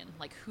the lion.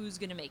 Like, who's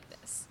going to make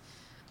this?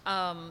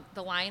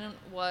 The lion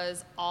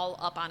was all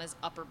up on his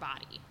upper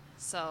body.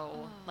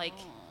 So, like,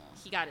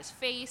 he got his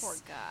face. Poor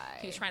guy.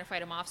 He was trying to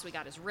fight him off, so he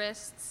got his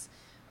wrists.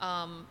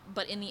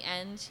 But in the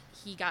end,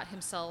 he got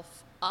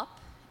himself up,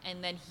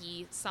 and then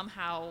he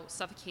somehow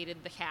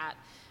suffocated the cat.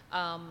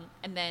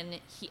 And then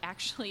he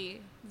actually,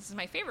 this is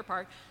my favorite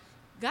part,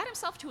 got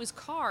himself to his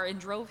car and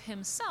drove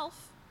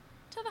himself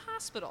to the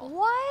hospital.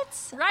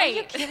 What? Right. Are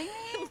you kidding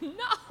me?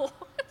 No.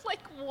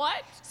 Like,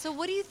 what? So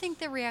what do you think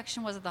the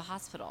reaction was at the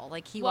hospital?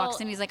 Like, he Well, walks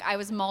in, he's like, I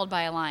was mauled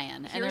by a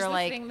lion. And Here's they're the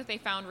like, thing that they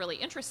found really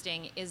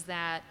interesting is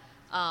that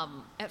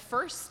at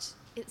first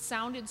it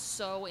sounded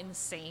so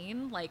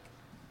insane, like,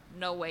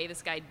 no way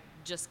this guy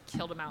just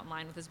killed a mountain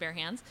lion with his bare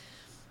hands.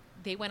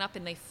 They went up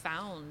and they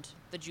found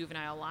the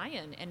juvenile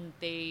lion, and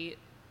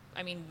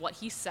what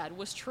he said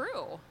was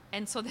true.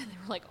 And so then they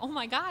were like, oh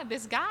my God,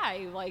 this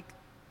guy, like,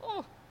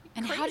 oh,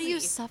 and how do you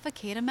crazy.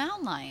 suffocate a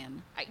mountain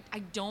lion? I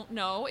don't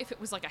know if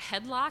it was like a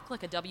headlock,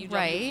 like a WWE.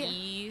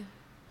 Right.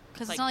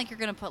 Because Like- it's not like you're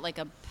going to put like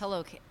a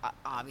pillowcase,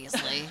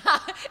 obviously.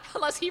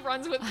 Unless he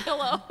runs with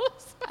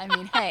pillows. I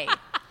mean, hey,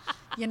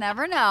 you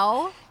never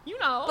know. You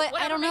know. But I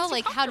whatever don't know, makes you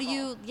like, how do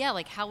comfortable. you,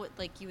 like, how,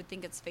 like, you would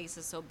think its face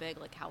is so big,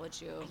 like, how would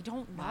you? I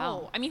don't know.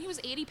 Wow. I mean, he was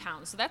 80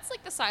 pounds, so that's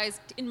like the size,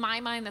 in my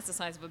mind, that's the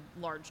size of a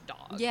large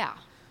dog. Yeah.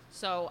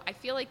 So I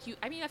feel like you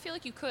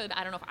could.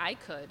 I don't know if I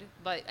could,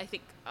 but I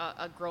think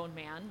a grown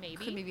man maybe.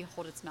 Could maybe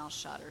hold its mouth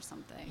shut or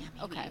something.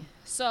 Okay.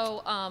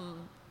 So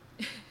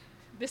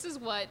this is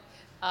what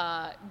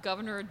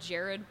Governor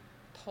Jared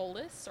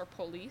Polis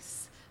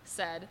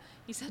said.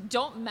 He said,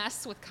 "Don't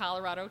mess with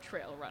Colorado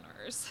trail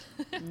runners."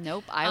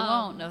 Nope, I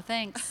won't. No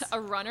thanks. A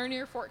runner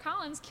near Fort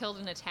Collins killed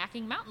an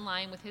attacking mountain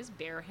lion with his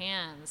bare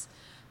hands.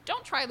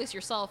 Don't try this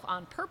yourself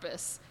on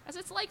purpose, as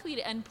it's likely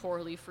to end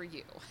poorly for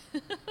you.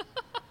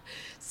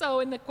 So,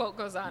 and the quote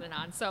goes on and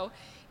on. So,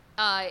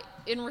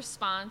 in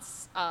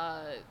response,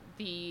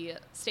 the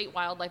state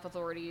wildlife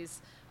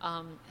authorities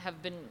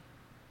have been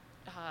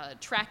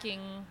tracking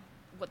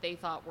what they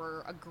thought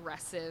were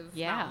aggressive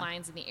mountain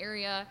lions in the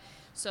area.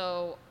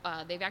 So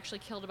they've actually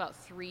killed about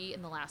 3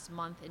 in the last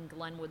month in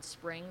Glenwood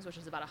Springs, which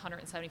is about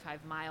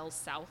 175 miles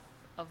south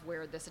of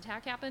where this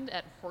attack happened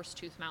at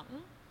Horsetooth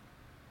Mountain.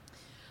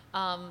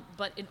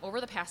 But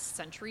over the past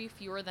century,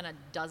 fewer than a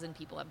dozen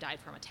people have died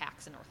from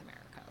attacks in North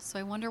America. So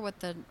I wonder what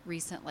the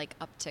recent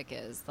uptick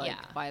is,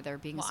 why they're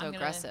being so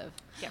aggressive.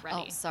 Get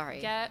ready. Oh,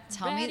 sorry.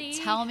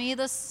 Tell me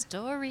the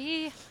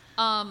story.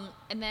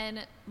 And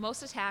then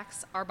most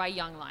attacks are by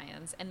young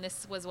lions, and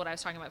this was what I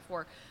was talking about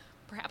before,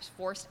 perhaps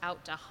forced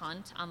out to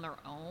hunt on their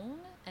own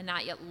and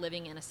not yet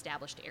living in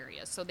established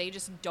areas. So they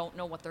just don't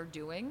know what they're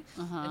doing,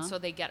 and so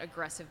they get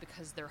aggressive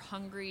because they're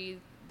hungry,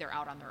 they're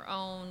out on their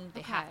own,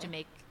 they have to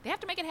make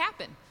it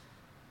happen.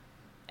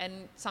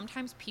 And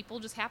sometimes people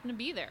just happen to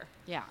be there.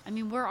 Yeah, I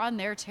mean, we're on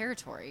their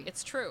territory.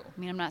 It's true. I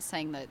mean, I'm not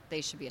saying that they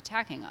should be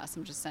attacking us.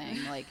 I'm just saying,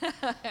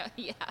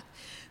 Yeah.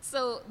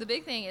 So the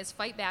big thing is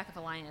fight back if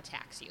a lion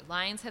attacks you.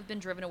 Lions have been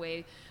driven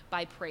away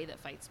by prey that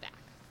fights back.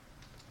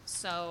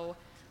 So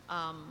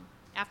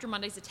after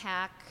Monday's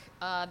attack,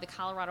 the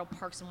Colorado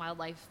Parks and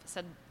Wildlife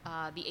said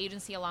the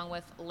agency, along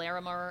with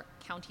Larimer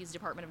County's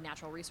Department of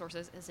Natural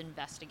Resources, is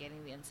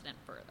investigating the incident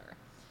further.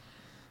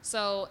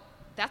 So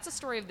that's a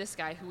story of this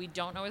guy who we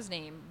don't know his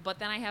name, but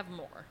then I have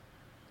more.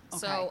 Okay.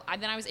 So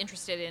then I was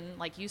interested in,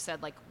 like you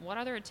said, what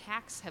other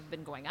attacks have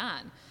been going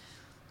on?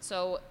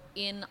 So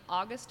in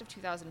August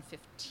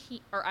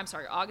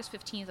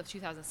 15th of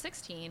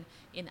 2016,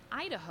 in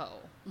Idaho,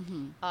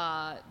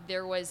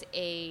 there was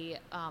a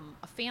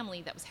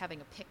family that was having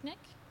a picnic,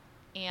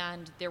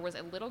 and there was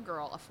a little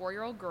girl, a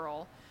 4-year-old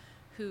girl,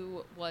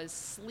 who was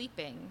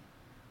sleeping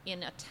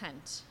in a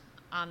tent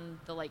on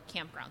the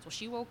campgrounds. Well,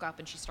 she woke up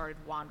and she started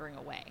wandering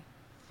away.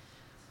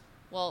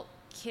 Well,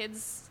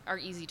 kids are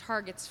easy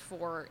targets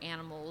for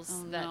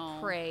animals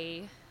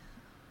prey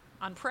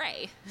on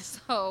prey.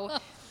 So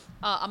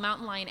a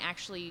mountain lion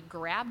actually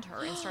grabbed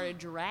her and started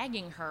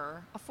dragging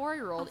her, a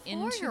 4-year-old,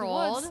 into the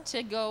woods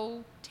to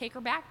go take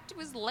her back to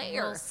his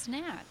lair. A little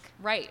snack.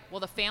 Right. Well,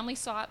 the family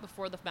saw it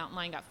before the mountain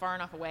lion got far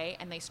enough away,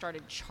 and they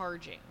started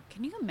charging.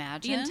 Can you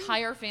imagine? The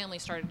entire family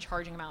started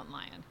charging a mountain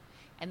lion.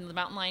 And the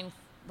mountain lion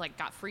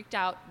got freaked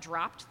out,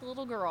 dropped the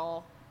little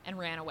girl, and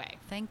ran away.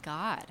 Thank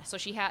God. So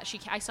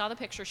I saw the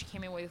picture. She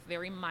came in with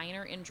very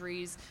minor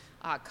injuries,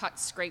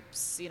 cuts,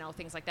 scrapes,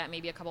 things like that.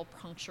 Maybe a couple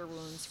puncture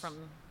wounds from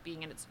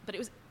being in its. But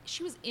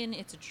she was in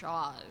its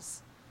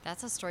jaws.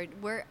 That's a story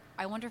where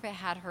I wonder if it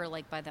had her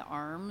by the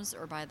arms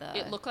or by the.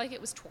 It looked like it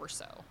was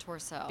torso.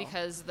 Torso.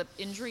 Because the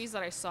injuries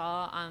that I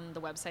saw on the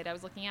website I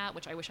was looking at,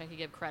 which I wish I could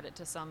give credit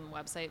to some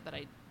website, but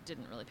I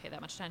didn't really pay that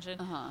much attention.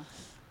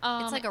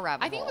 It's like a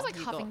rabbit hole. I think it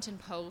was Huffington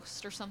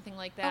Post or something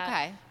like that.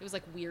 Okay. It was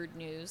weird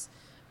news.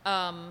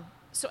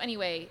 So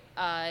anyway,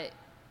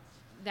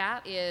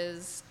 that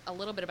is a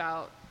little bit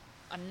about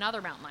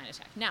another mountain lion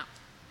attack. Now,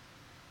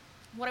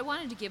 what I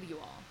wanted to give you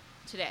all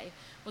today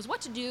was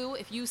what to do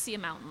if you see a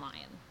mountain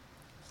lion.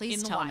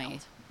 Please tell me.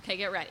 Okay,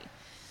 get ready.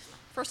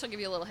 First, I'll give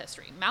you a little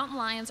history. Mountain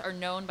lions are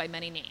known by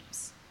many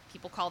names.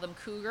 People call them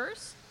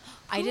cougars,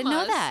 I didn't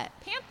know pumas, that.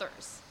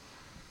 panthers.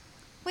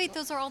 Wait,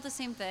 those are all the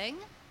same thing?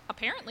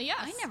 Apparently, yes.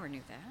 I never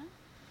knew that.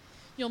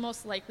 You'll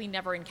most likely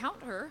never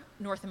encounter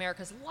North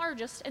America's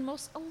largest and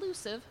most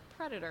elusive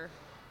predator.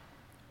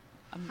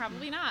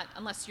 Probably not,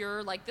 unless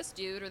you're like this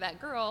dude or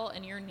that girl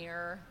and you're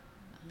near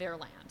their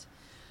land.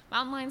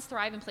 Mountain lions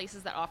thrive in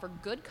places that offer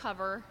good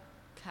cover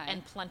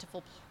and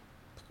plentiful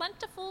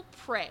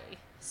prey.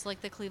 It's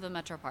like the Cleveland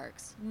Metro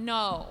Parks.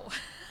 No.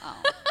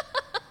 Oh.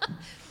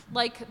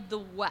 Like the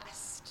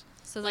West.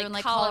 So they're in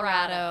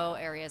Colorado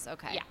areas.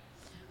 Okay. Yeah.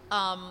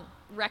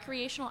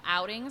 Recreational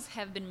outings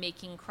have been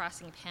making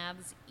crossing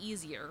paths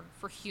easier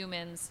for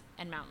humans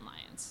and mountain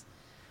lions.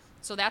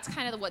 So that's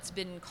kind of what's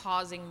been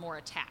causing more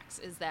attacks,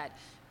 is that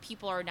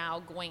people are now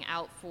going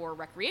out for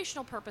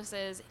recreational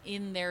purposes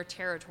in their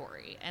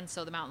territory. And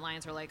so the mountain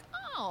lions are like,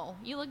 oh,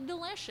 you look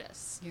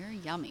delicious. You're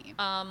yummy.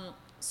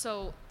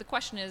 So the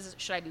question is,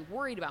 should I be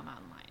worried about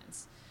mountain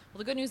lions? Well,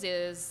 the good news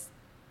is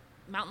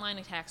mountain lion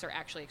attacks are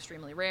actually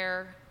extremely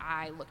rare.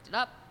 I looked it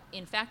up.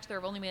 In fact, there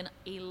have only been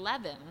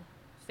 11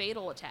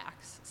 fatal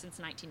attacks since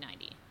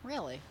 1990.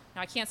 Really?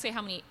 Now, I can't say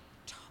how many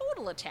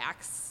total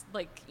attacks,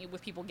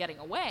 with people getting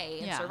away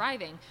and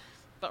surviving,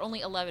 but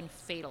only 11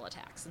 fatal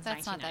attacks since 1990.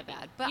 That's not that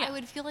bad. But I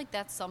would feel like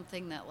that's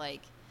something that,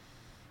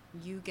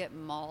 you get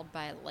mauled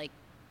by, I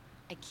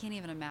can't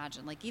even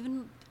imagine.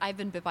 Even I've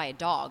been bit by a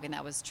dog, and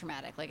that was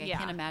traumatic. I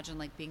can't imagine,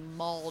 being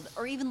mauled,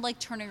 or even,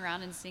 turning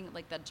around and seeing,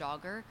 that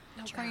jogger,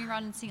 turning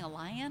around and seeing a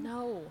lion.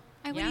 No.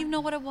 I wouldn't even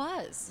know what it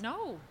was.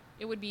 No.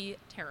 It would be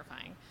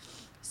terrifying.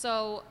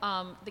 So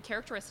the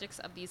characteristics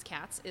of these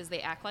cats is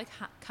they act like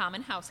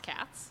common house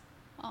cats.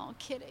 Oh,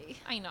 kitty.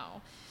 I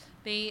know.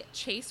 They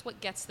chase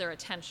what gets their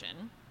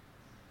attention.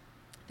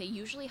 They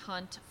usually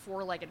hunt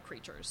four-legged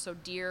creatures, so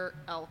deer,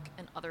 elk,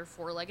 and other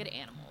four-legged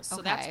animals.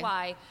 So that's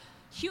why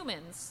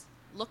humans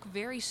look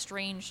very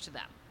strange to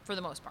them for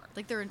the most part.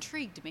 Like they're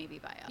intrigued maybe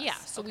by us. Yeah,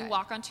 so we Okay.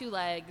 walk on 2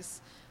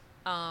 legs.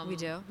 We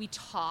do? We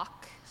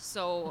talk,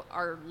 so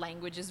our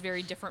language is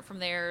very different from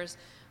theirs.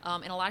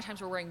 And a lot of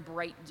times we're wearing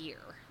bright gear,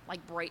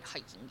 like bright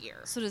hiking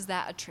gear. So does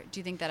that, do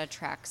you think that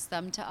attracts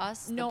them to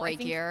us? No, the I bright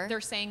think gear?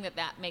 they're saying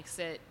that makes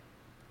it,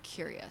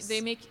 Curious.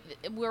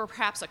 we're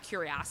perhaps a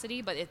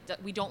curiosity, but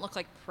we don't look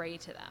like prey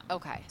to them.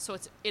 Okay. So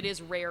it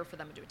is rare for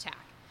them to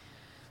attack.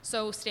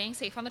 So staying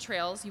safe on the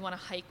trails, you want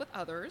to hike with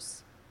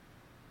others.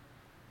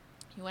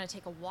 You want to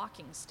take a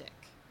walking stick,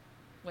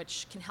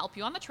 which can help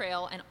you on the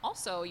trail, and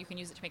also you can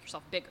use it to make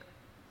yourself bigger.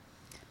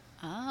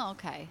 Oh,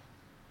 okay.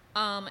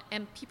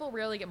 And people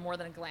rarely get more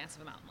than a glance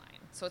of a mountain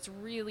lion. So it's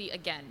really,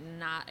 again,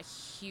 not a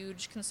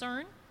huge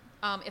concern.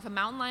 If a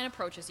mountain lion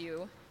approaches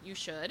you, you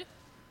should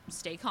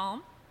stay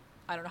calm.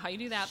 I don't know how you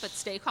do that, but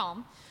stay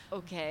calm.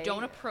 Okay.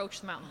 Don't approach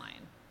the mountain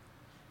lion.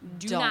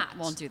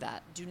 Won't do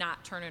that. Do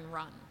not turn and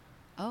run,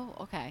 Oh,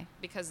 okay.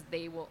 because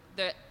they will.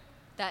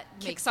 That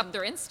Kicks makes up them-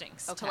 their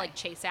instincts to Okay. like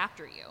chase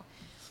after you.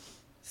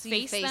 So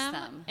you face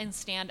them. and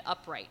stand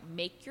upright.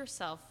 Make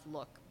yourself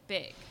look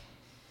big.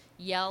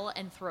 Yell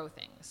and throw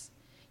things.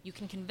 You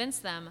can convince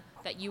them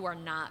that you are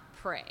not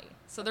prey.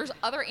 So there's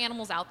other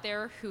animals out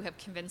there who have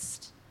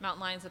convinced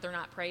mountain lions that they're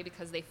not prey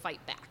because they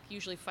fight back.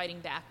 Usually fighting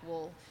back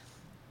will,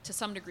 to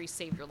some degree,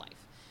 save your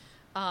life.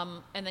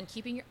 And then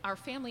keeping our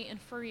family and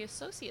furry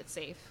associates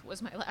safe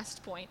was my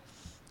last point.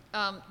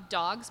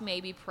 Dogs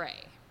may be prey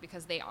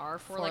because they are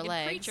four-legged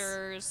legs.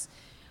 creatures.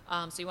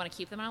 So you want to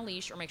keep them on a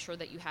leash or make sure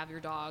that you have your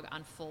dog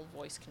on full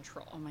voice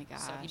control. Oh my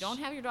So if you gosh. don't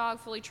have your dog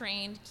fully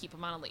trained, keep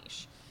them on a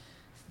leash.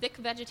 Thick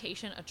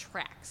vegetation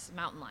attracts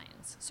mountain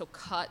lions. So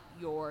cut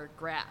your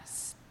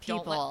grass. Don't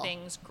People. let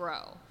things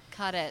grow.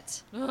 Cut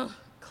it.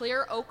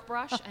 Clear oak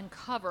brush and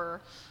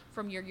cover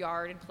from your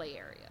yard and play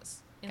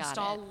areas. Got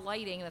Install it.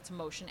 lighting that's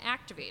motion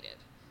activated.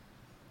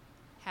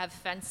 Have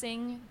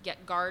fencing,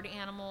 get guard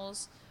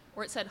animals,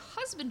 or it said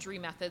husbandry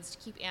methods to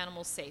keep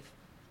animals safe.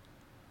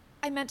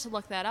 I meant to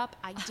look that up.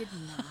 I did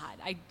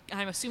not.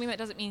 I'm assuming that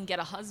doesn't mean get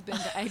a husband.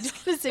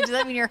 So does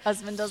that mean your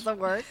husband does the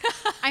work?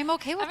 I'm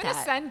okay with I'm going to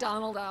that. send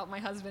Donald out, my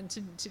husband,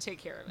 to take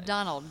care of it.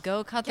 Donald,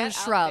 go cut Get those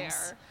out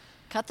shrubs. there.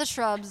 Cut the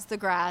shrubs, the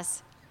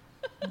grass.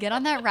 Get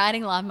on that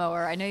riding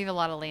lawnmower. I know you have a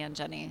lot of land,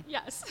 Jenny.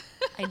 Yes.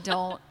 I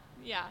don't.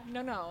 Yeah,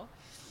 no.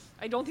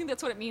 I don't think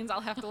that's what it means. I'll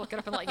have to look it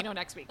up and let you know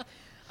next week.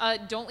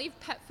 Don't leave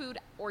pet food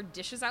or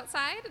dishes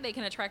outside. They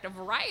can attract a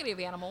variety of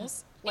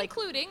animals,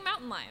 including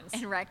mountain lions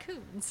And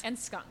raccoons. and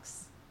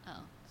skunks. Oh.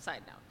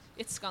 Side note,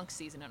 it's skunk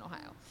season in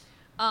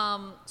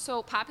Ohio.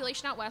 So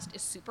population out west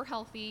is super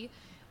healthy.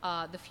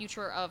 The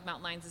future of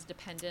mountain lions is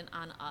dependent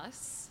on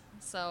us.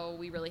 So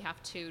we really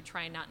have to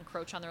try and not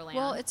encroach on their land.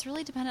 Well, it's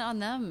really dependent on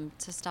them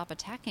to stop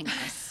attacking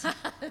us.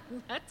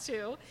 that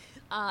too.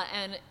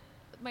 And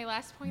my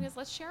last point is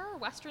let's share our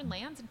western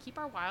lands and keep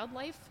our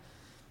wildlife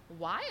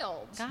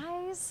wild.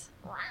 Guys,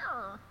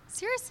 Rawr.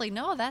 seriously,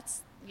 no,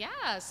 that's.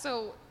 Yeah,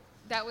 so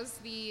that was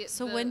the.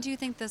 So the- when do you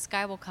think this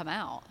guy will come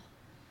out?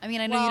 I mean,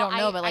 I know you don't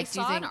know, but like, I do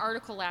you saw think? an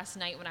article last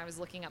night when I was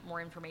looking up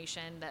more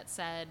information that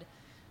said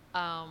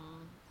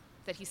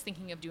that he's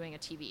thinking of doing a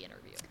TV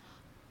interview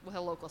with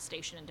a local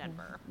station in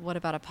Denver. What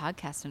about a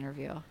podcast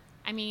interview?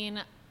 I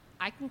mean,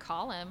 I can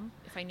call him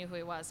if I knew who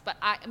he was, but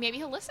maybe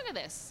he'll listen to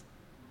this.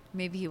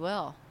 Maybe he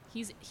will.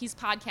 He's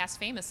podcast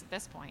famous at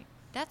this point.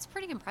 That's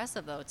pretty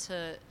impressive, though.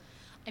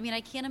 I mean,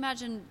 I can't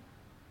imagine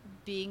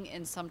being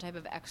in some type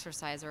of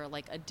exercise or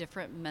like a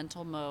different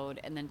mental mode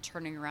and then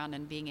turning around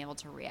and being able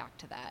to react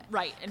to that.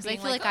 Right, and Because I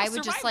being feel like, like "Oh, I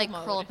would just survival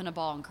like curl mode." up in a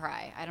ball and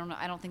cry. I don't know.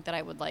 I don't think that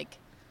I would like.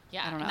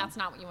 Yeah, I don't know. and that's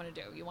not what you want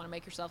to do. You want to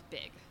make yourself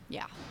big.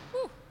 Yeah.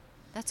 Whew.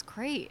 That's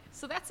great.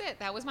 So that's it.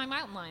 That was my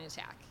mountain lion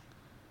attack.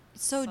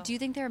 So, So- do you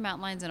think there are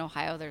mountain lions in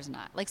Ohio? There's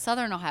not. Like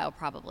Southern Ohio,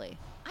 probably.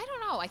 I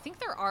don't know. I think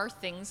there are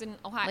things in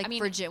Ohio. Like I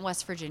mean,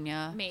 West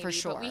Virginia, maybe, for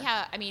sure. But we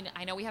have. I mean,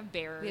 I know we have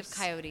bears. We have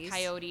coyotes.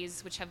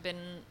 Coyotes, which have been.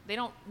 They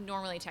don't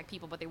normally attack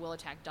people, but they will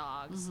attack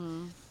dogs.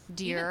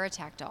 deer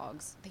attack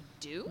dogs. They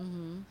do.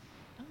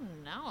 Oh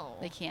no.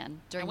 They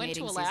can I during went to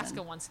mating Alaska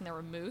season. once, and there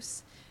were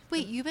moose.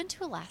 Wait, you've been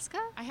to Alaska?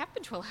 I have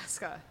been to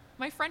Alaska.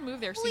 My friend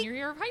moved there Holy- senior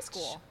year of high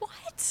school.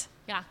 What?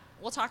 Yeah,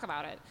 we'll talk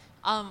about it.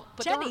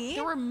 But Jenny?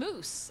 there were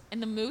moose, and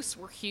the moose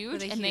were huge,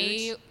 they and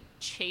huge? they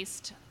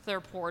chased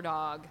their poor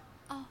dog,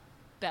 Oh,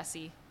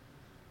 Bessie.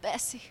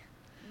 Bessie.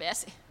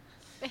 Bessie.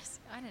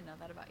 Bessie. I didn't know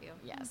that about you.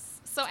 Yes.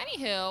 So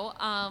anywho,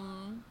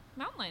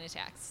 mountain lion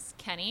attacks.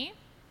 Kenny,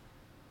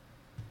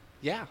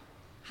 Yeah.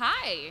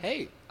 hi.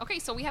 Hey. Okay,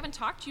 so we haven't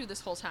talked to you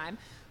this whole time.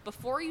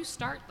 Before you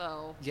start,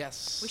 though,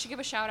 Yes. we should give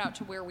a shout out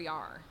to where we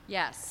are.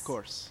 Yes. Of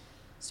course.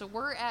 So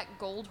we're at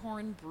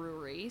Goldhorn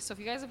Brewery. So if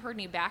you guys have heard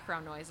any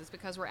background noise, it's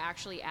because we're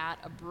actually at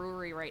a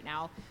brewery right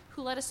now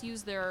who let us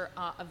use their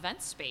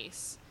event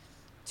space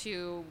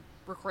to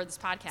record this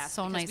podcast.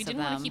 So because nice we of didn't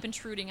want them. to keep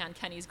intruding on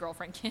Kenny's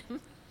girlfriend Kim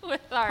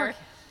with our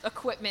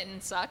equipment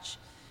and such.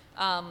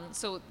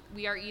 So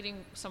we are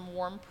eating some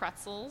warm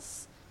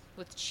pretzels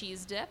with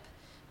cheese dip.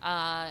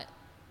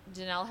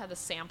 Danelle had the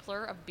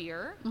sampler of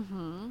beer,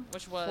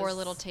 which was 4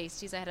 little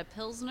tasties. I had a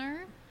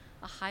Pilsner,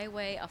 a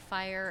highway, a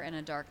fire, and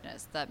a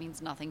darkness. That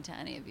means nothing to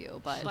any of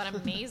you, but But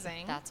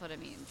amazing. that's what it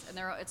means. And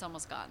it's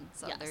almost gone.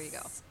 So there you go.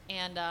 Yes.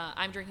 And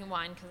I'm drinking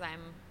wine because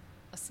I'm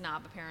a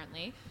snob,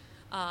 apparently.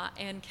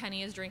 And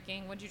Kenny is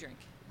drinking, what'd you drink?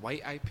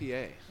 White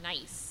IPA.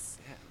 Nice.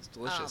 Yeah, it's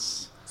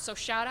delicious. So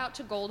shout out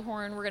to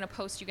Goldhorn. We're going to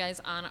post you guys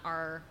on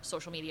our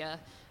social media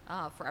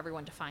for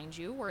everyone to find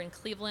you. We're in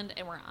Cleveland,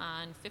 and we're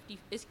on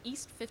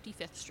East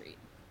 55th Street.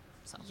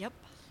 So. Yep.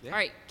 Yeah. All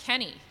right,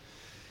 Kenny.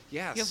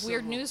 Yeah, You have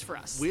weird news for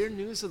us. Weird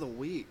news of the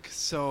week.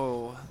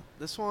 So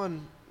this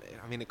one,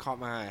 I mean, it caught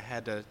my eye. I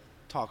had to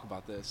talk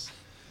about this.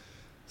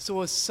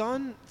 So a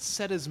son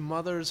set his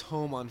mother's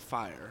home on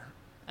fire,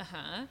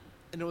 Uh-huh.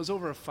 and it was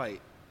over a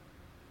fight.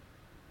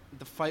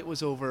 The fight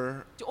was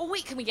over. Oh,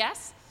 wait, can we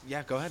guess?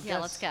 Yeah, go ahead. Yeah,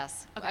 let's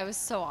guess. Okay. I was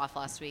so off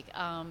last week.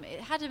 It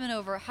had to have been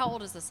over. How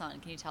old is the son?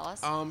 Can you tell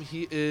us?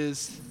 He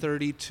is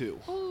 32.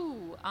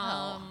 Ooh,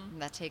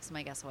 That takes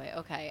my guess away.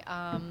 Okay.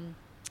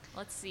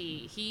 let's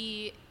see.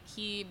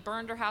 He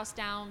burned her house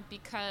down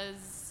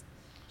because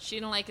she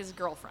didn't like his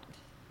girlfriend.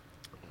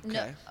 No.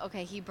 Okay.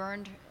 Okay. He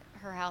burned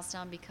her house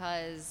down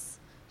because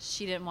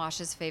she didn't wash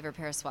his favorite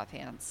pair of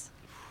sweatpants.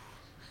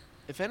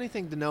 If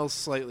anything, Danelle's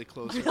slightly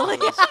closer. to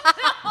this.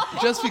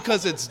 Just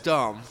because it's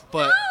dumb,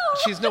 but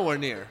she's nowhere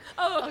near.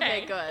 Oh,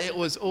 Okay, good. It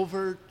was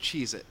over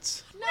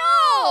Cheez-Its.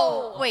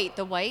 No. Wait,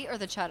 the white or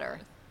the cheddar?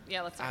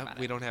 Yeah, let's talk about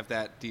We it. don't have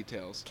that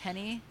details.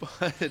 Kenny?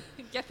 But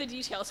Get the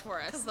details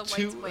for us. The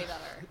Two- white's way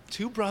better.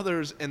 two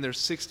brothers and their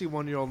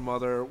 61-year-old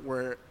mother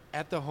were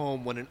at the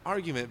home when an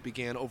argument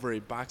began over a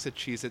box of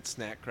Cheez-It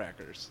snack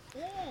crackers.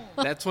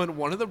 That's when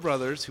one of the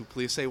brothers, who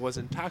police say was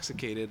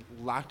intoxicated,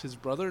 locked his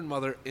brother and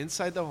mother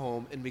inside the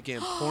home and began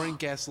pouring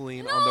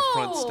gasoline on the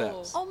front No!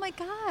 steps. Oh my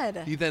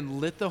God. He then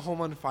lit the home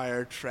on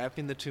fire,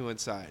 trapping the two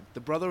inside. The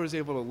brother was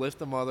able to lift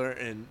the mother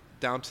and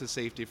down to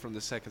safety from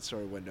the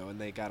second-story window, and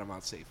they got him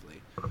out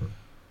safely.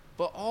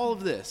 But all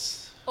of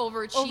this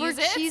Over Over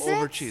Cheez-Its? Cheez-Its?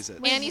 over Cheez-Its.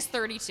 And he's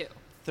 32.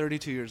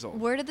 32 years old.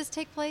 Where did this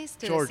take place?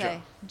 Did Georgia. it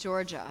say?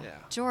 Georgia. Yeah.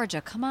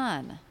 Georgia, come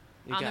on.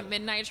 You On got the it.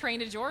 midnight train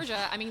to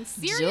Georgia. I mean,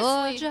 seriously.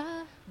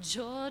 Georgia.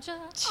 Georgia.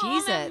 On the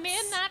Cheez-Its.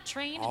 midnight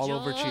train to All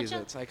Georgia. over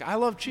Cheez-Its. Like, I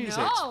love Cheez-Its,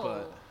 No.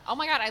 but Oh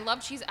my God, I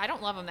love cheese. I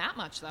don't love them that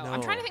much though. I'm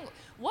No. trying to think.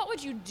 What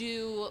would you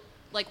do?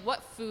 Like,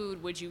 what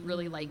food would you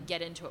really like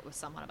get into it with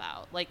someone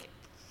about? Like,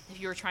 if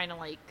you were trying to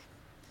like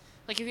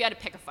if you had to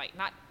pick a fight,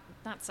 not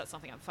set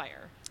something on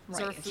fire. Is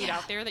there a Right. food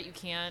out there that you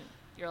can't?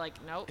 You're like,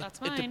 nope, that's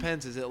it mine.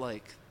 depends. Is it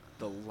like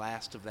the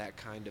last of that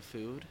kind of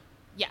food?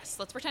 Yes,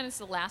 let's pretend it's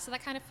the last of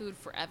that kind of food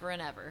forever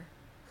and ever.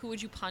 Who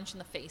would you punch in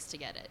the face to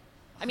get it?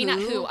 I mean, not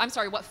who. I'm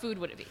sorry. What food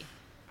would it be?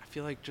 I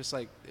feel like just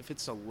like if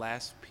it's the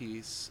last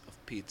piece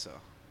of pizza.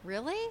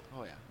 Really?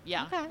 Oh, yeah.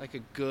 Yeah. Okay. Like a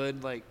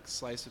good like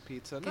slice of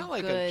pizza. Not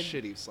like good- a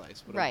shitty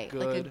slice, but Right. a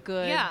good. Like a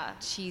good, Yeah.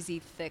 cheesy,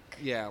 thick.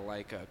 Yeah,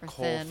 like a Or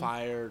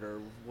coal-fired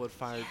or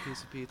wood-fired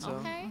piece of pizza.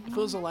 Okay. If it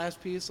was the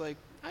last piece, like,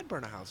 I'd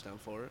burn a house down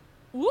for it.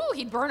 Ooh,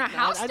 he'd burn a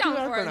house I do down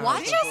have for burn it. a house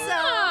Watch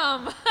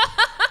down for it.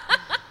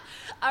 yourself.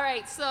 All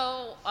right,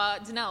 so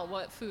Danelle,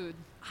 what food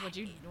would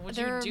you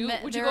There are do? ma-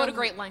 Would you there go are- to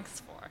great lengths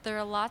for? There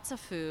are lots of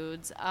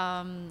foods.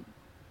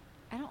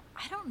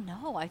 I don't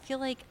know. I feel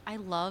like I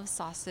love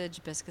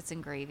sausage, biscuits,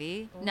 and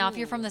gravy. Now, if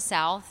you're from Ooh. the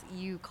South,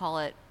 you call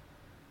it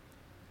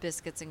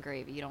biscuits and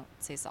gravy. You don't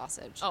say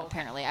sausage. Oh.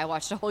 Apparently, I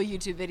watched a whole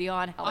YouTube video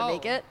on how to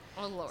make it.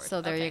 Oh Lord.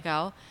 So there Okay. you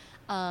go.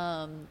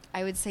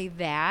 I would say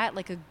that,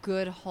 like a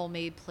good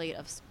homemade plate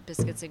of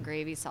biscuits and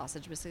gravy,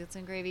 sausage, biscuits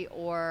and gravy,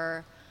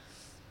 or,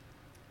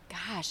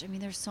 gosh, I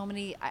mean, there's so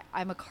many.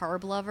 I'm a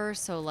carb lover,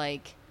 so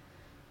like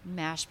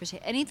mashed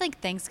potato, any like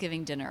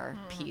Thanksgiving dinner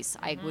piece,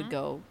 I would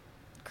go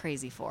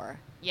crazy for.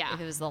 Yeah.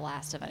 If it was the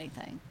last of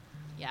anything.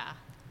 Yeah.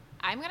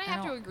 I'm gonna I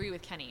have to don't- agree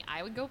with Kenny.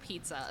 I would go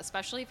pizza,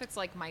 especially if it's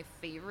like my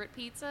favorite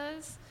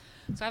pizzas.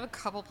 So I have a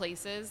couple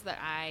places that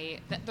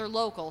they're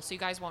local, so you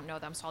guys won't know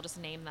them. So I'll just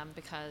name them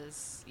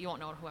because you won't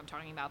know who I'm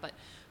talking about. But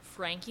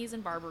Frankie's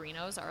and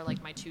Barbarinos are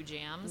like my two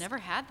jams. Never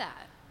had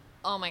that.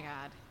 Oh my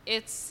God.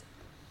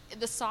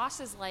 The sauce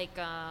is like,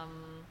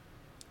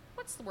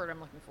 what's the word I'm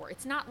looking for?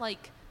 It's not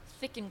like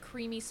thick and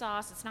creamy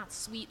sauce. It's not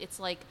sweet. It's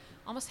like,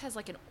 almost has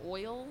like an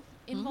oil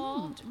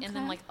involved. And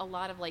then okay. like a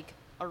lot of like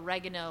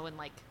oregano and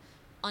like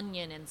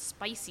onion and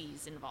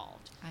spices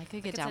involved. I could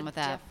Like, get it's down a with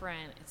that.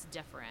 It's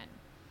different.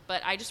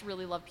 But I just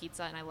really love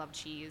pizza and I love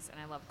cheese and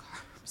I love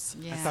carbs.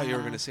 Yeah. I thought you were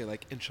going to say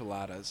like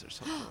enchiladas or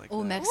something like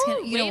Oh, that. Mexican.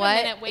 Ooh, You know wait a what?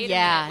 minute, wait a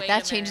yeah, minute, wait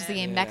that a changes the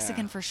minute. game. Yeah.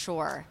 Mexican for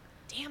sure.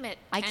 Damn it.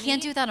 I Kenny.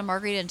 can't do that on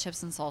margarita and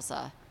chips and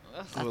salsa.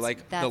 Ugh. Ooh, like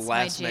the that's my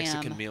last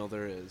Mexican jam. meal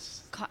there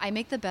is. I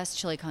make the best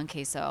chili con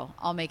queso.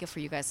 I'll make it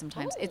for you guys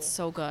sometimes. It's Ooh.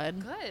 so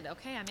good. Good.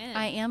 Okay, I'm in.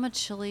 I am a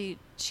chili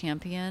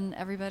champion,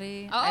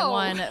 everybody. Oh.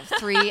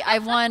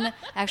 I've won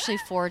actually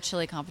 4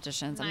 chili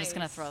competitions. I'm just going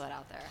to Nice. throw that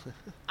out there.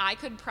 I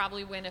could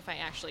probably win if I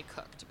actually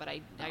cooked, but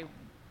I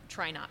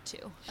try not to.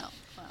 Oh, well.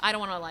 I don't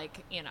want to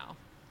like,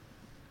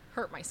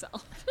 hurt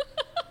myself.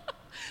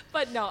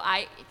 But no,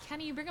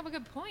 Kenny, you bring up a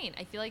good point.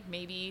 I feel like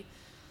maybe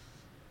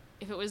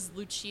if it was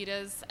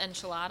Luchitas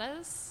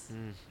enchiladas,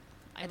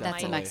 I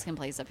That's a might, Mexican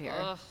place up here.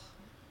 Ugh,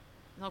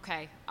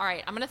 Okay. All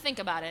right. I'm going to think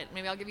about it.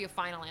 Maybe I'll give you a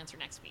final answer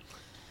next week.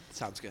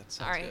 Sounds good.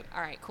 All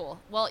right, cool.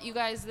 Well, you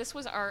guys, this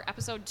was our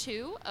episode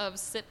 2 of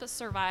Sip,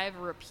 Survive,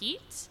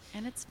 Repeat.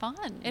 And it's fun.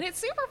 And it's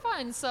super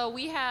fun. So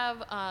we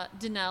have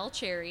Danelle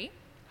Cherry,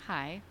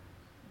 Hi.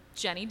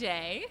 Jenny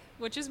Day,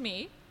 which is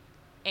me,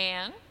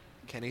 and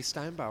Kenny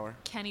Steinbauer.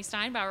 Kenny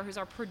Steinbauer, who's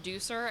our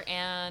producer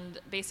and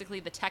basically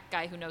the tech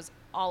guy who knows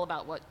all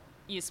about what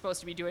he's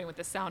supposed to be doing with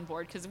the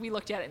soundboard, because we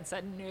looked at it and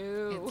said,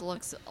 no. It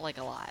looks like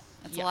a lot.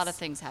 It's a Yes. lot of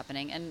things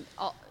happening. And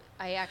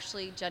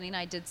Jenny and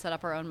I did set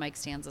up our own mic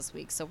stands this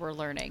week, so we're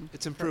learning.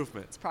 It's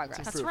improvement. It's progress.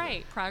 It's That's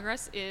improvement. right.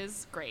 Progress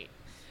is great.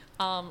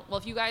 Well,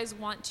 if you guys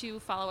want to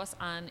follow us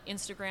on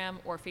Instagram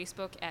or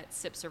Facebook at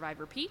Sip,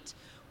 Survive, Repeat,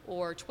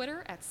 or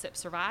Twitter at Sip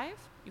Survive,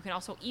 you can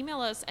also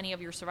email us any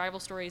of your survival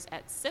stories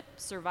at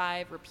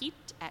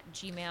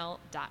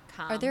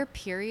sipsurviverepeat@gmail.com. Are there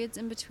periods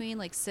in between,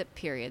 like sip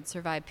period,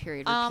 survive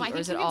period, repeat, I or think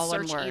is you it can all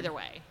one search word? either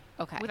way.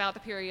 Okay. Without the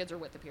periods or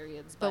with the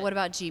periods. But what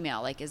about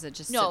Gmail? Like, is it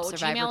just No, sip,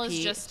 survive, Gmail repeat?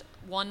 is just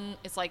one.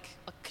 It's like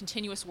a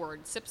continuous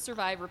word. Sip,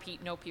 survive,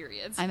 repeat, no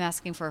periods. I'm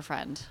asking for a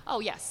friend.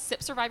 Oh, yes.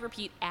 Sip, survive,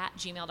 repeat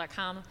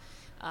 @gmail.com.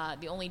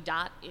 The only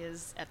dot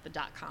is at the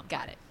 .com.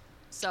 Got it.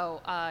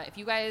 So if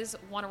you guys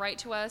want to write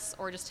to us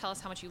or just tell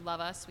us how much you love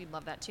us, we'd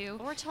love that too.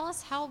 Or tell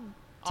us how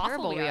Awful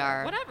terrible we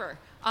are. Whatever.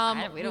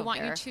 We We don't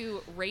want care. you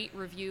to rate,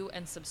 review,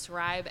 and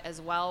subscribe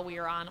as well. We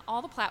are on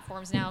all the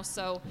platforms now,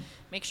 so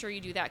make sure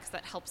you do that because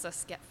that helps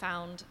us get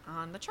found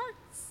on the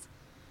charts.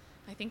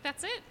 I think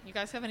that's it. You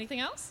guys have anything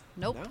else?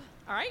 Nope. No?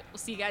 All right. We'll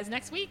see you guys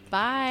next week.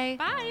 Bye.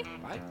 Bye.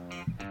 Bye.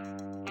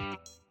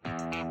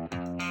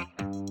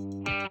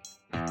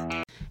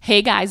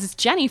 Hey guys, it's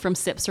Jenny from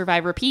Sip,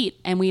 Survive, Repeat,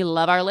 and we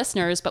love our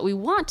listeners, but we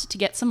want to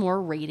get some more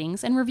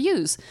ratings and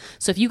reviews.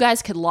 So if you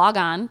guys could log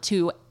on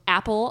to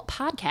Apple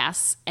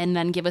Podcasts and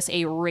then give us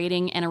a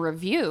rating and a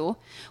review,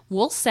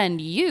 we'll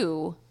send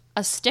you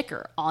a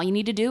sticker. All you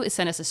need to do is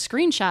send us a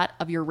screenshot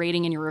of your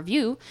rating and your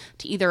review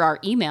to either our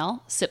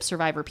email,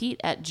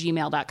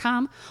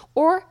 sipsurviverepeat@gmail.com,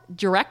 or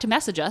direct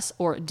message us,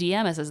 or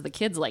DM us as the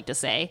kids like to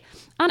say,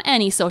 on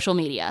any social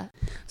media.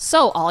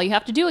 So all you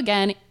have to do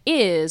again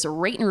is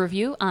rate and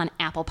review on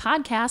Apple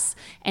Podcasts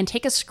and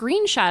take a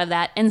screenshot of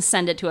that and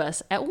send it to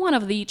us at one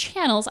of the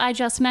channels I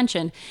just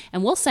mentioned.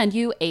 And we'll send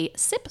you a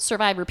Sip,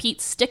 Survive, Repeat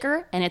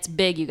sticker, and it's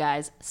big, you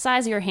guys.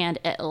 Size of your hand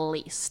at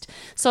least.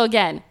 So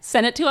again,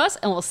 send it to us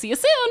and we'll see you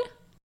soon.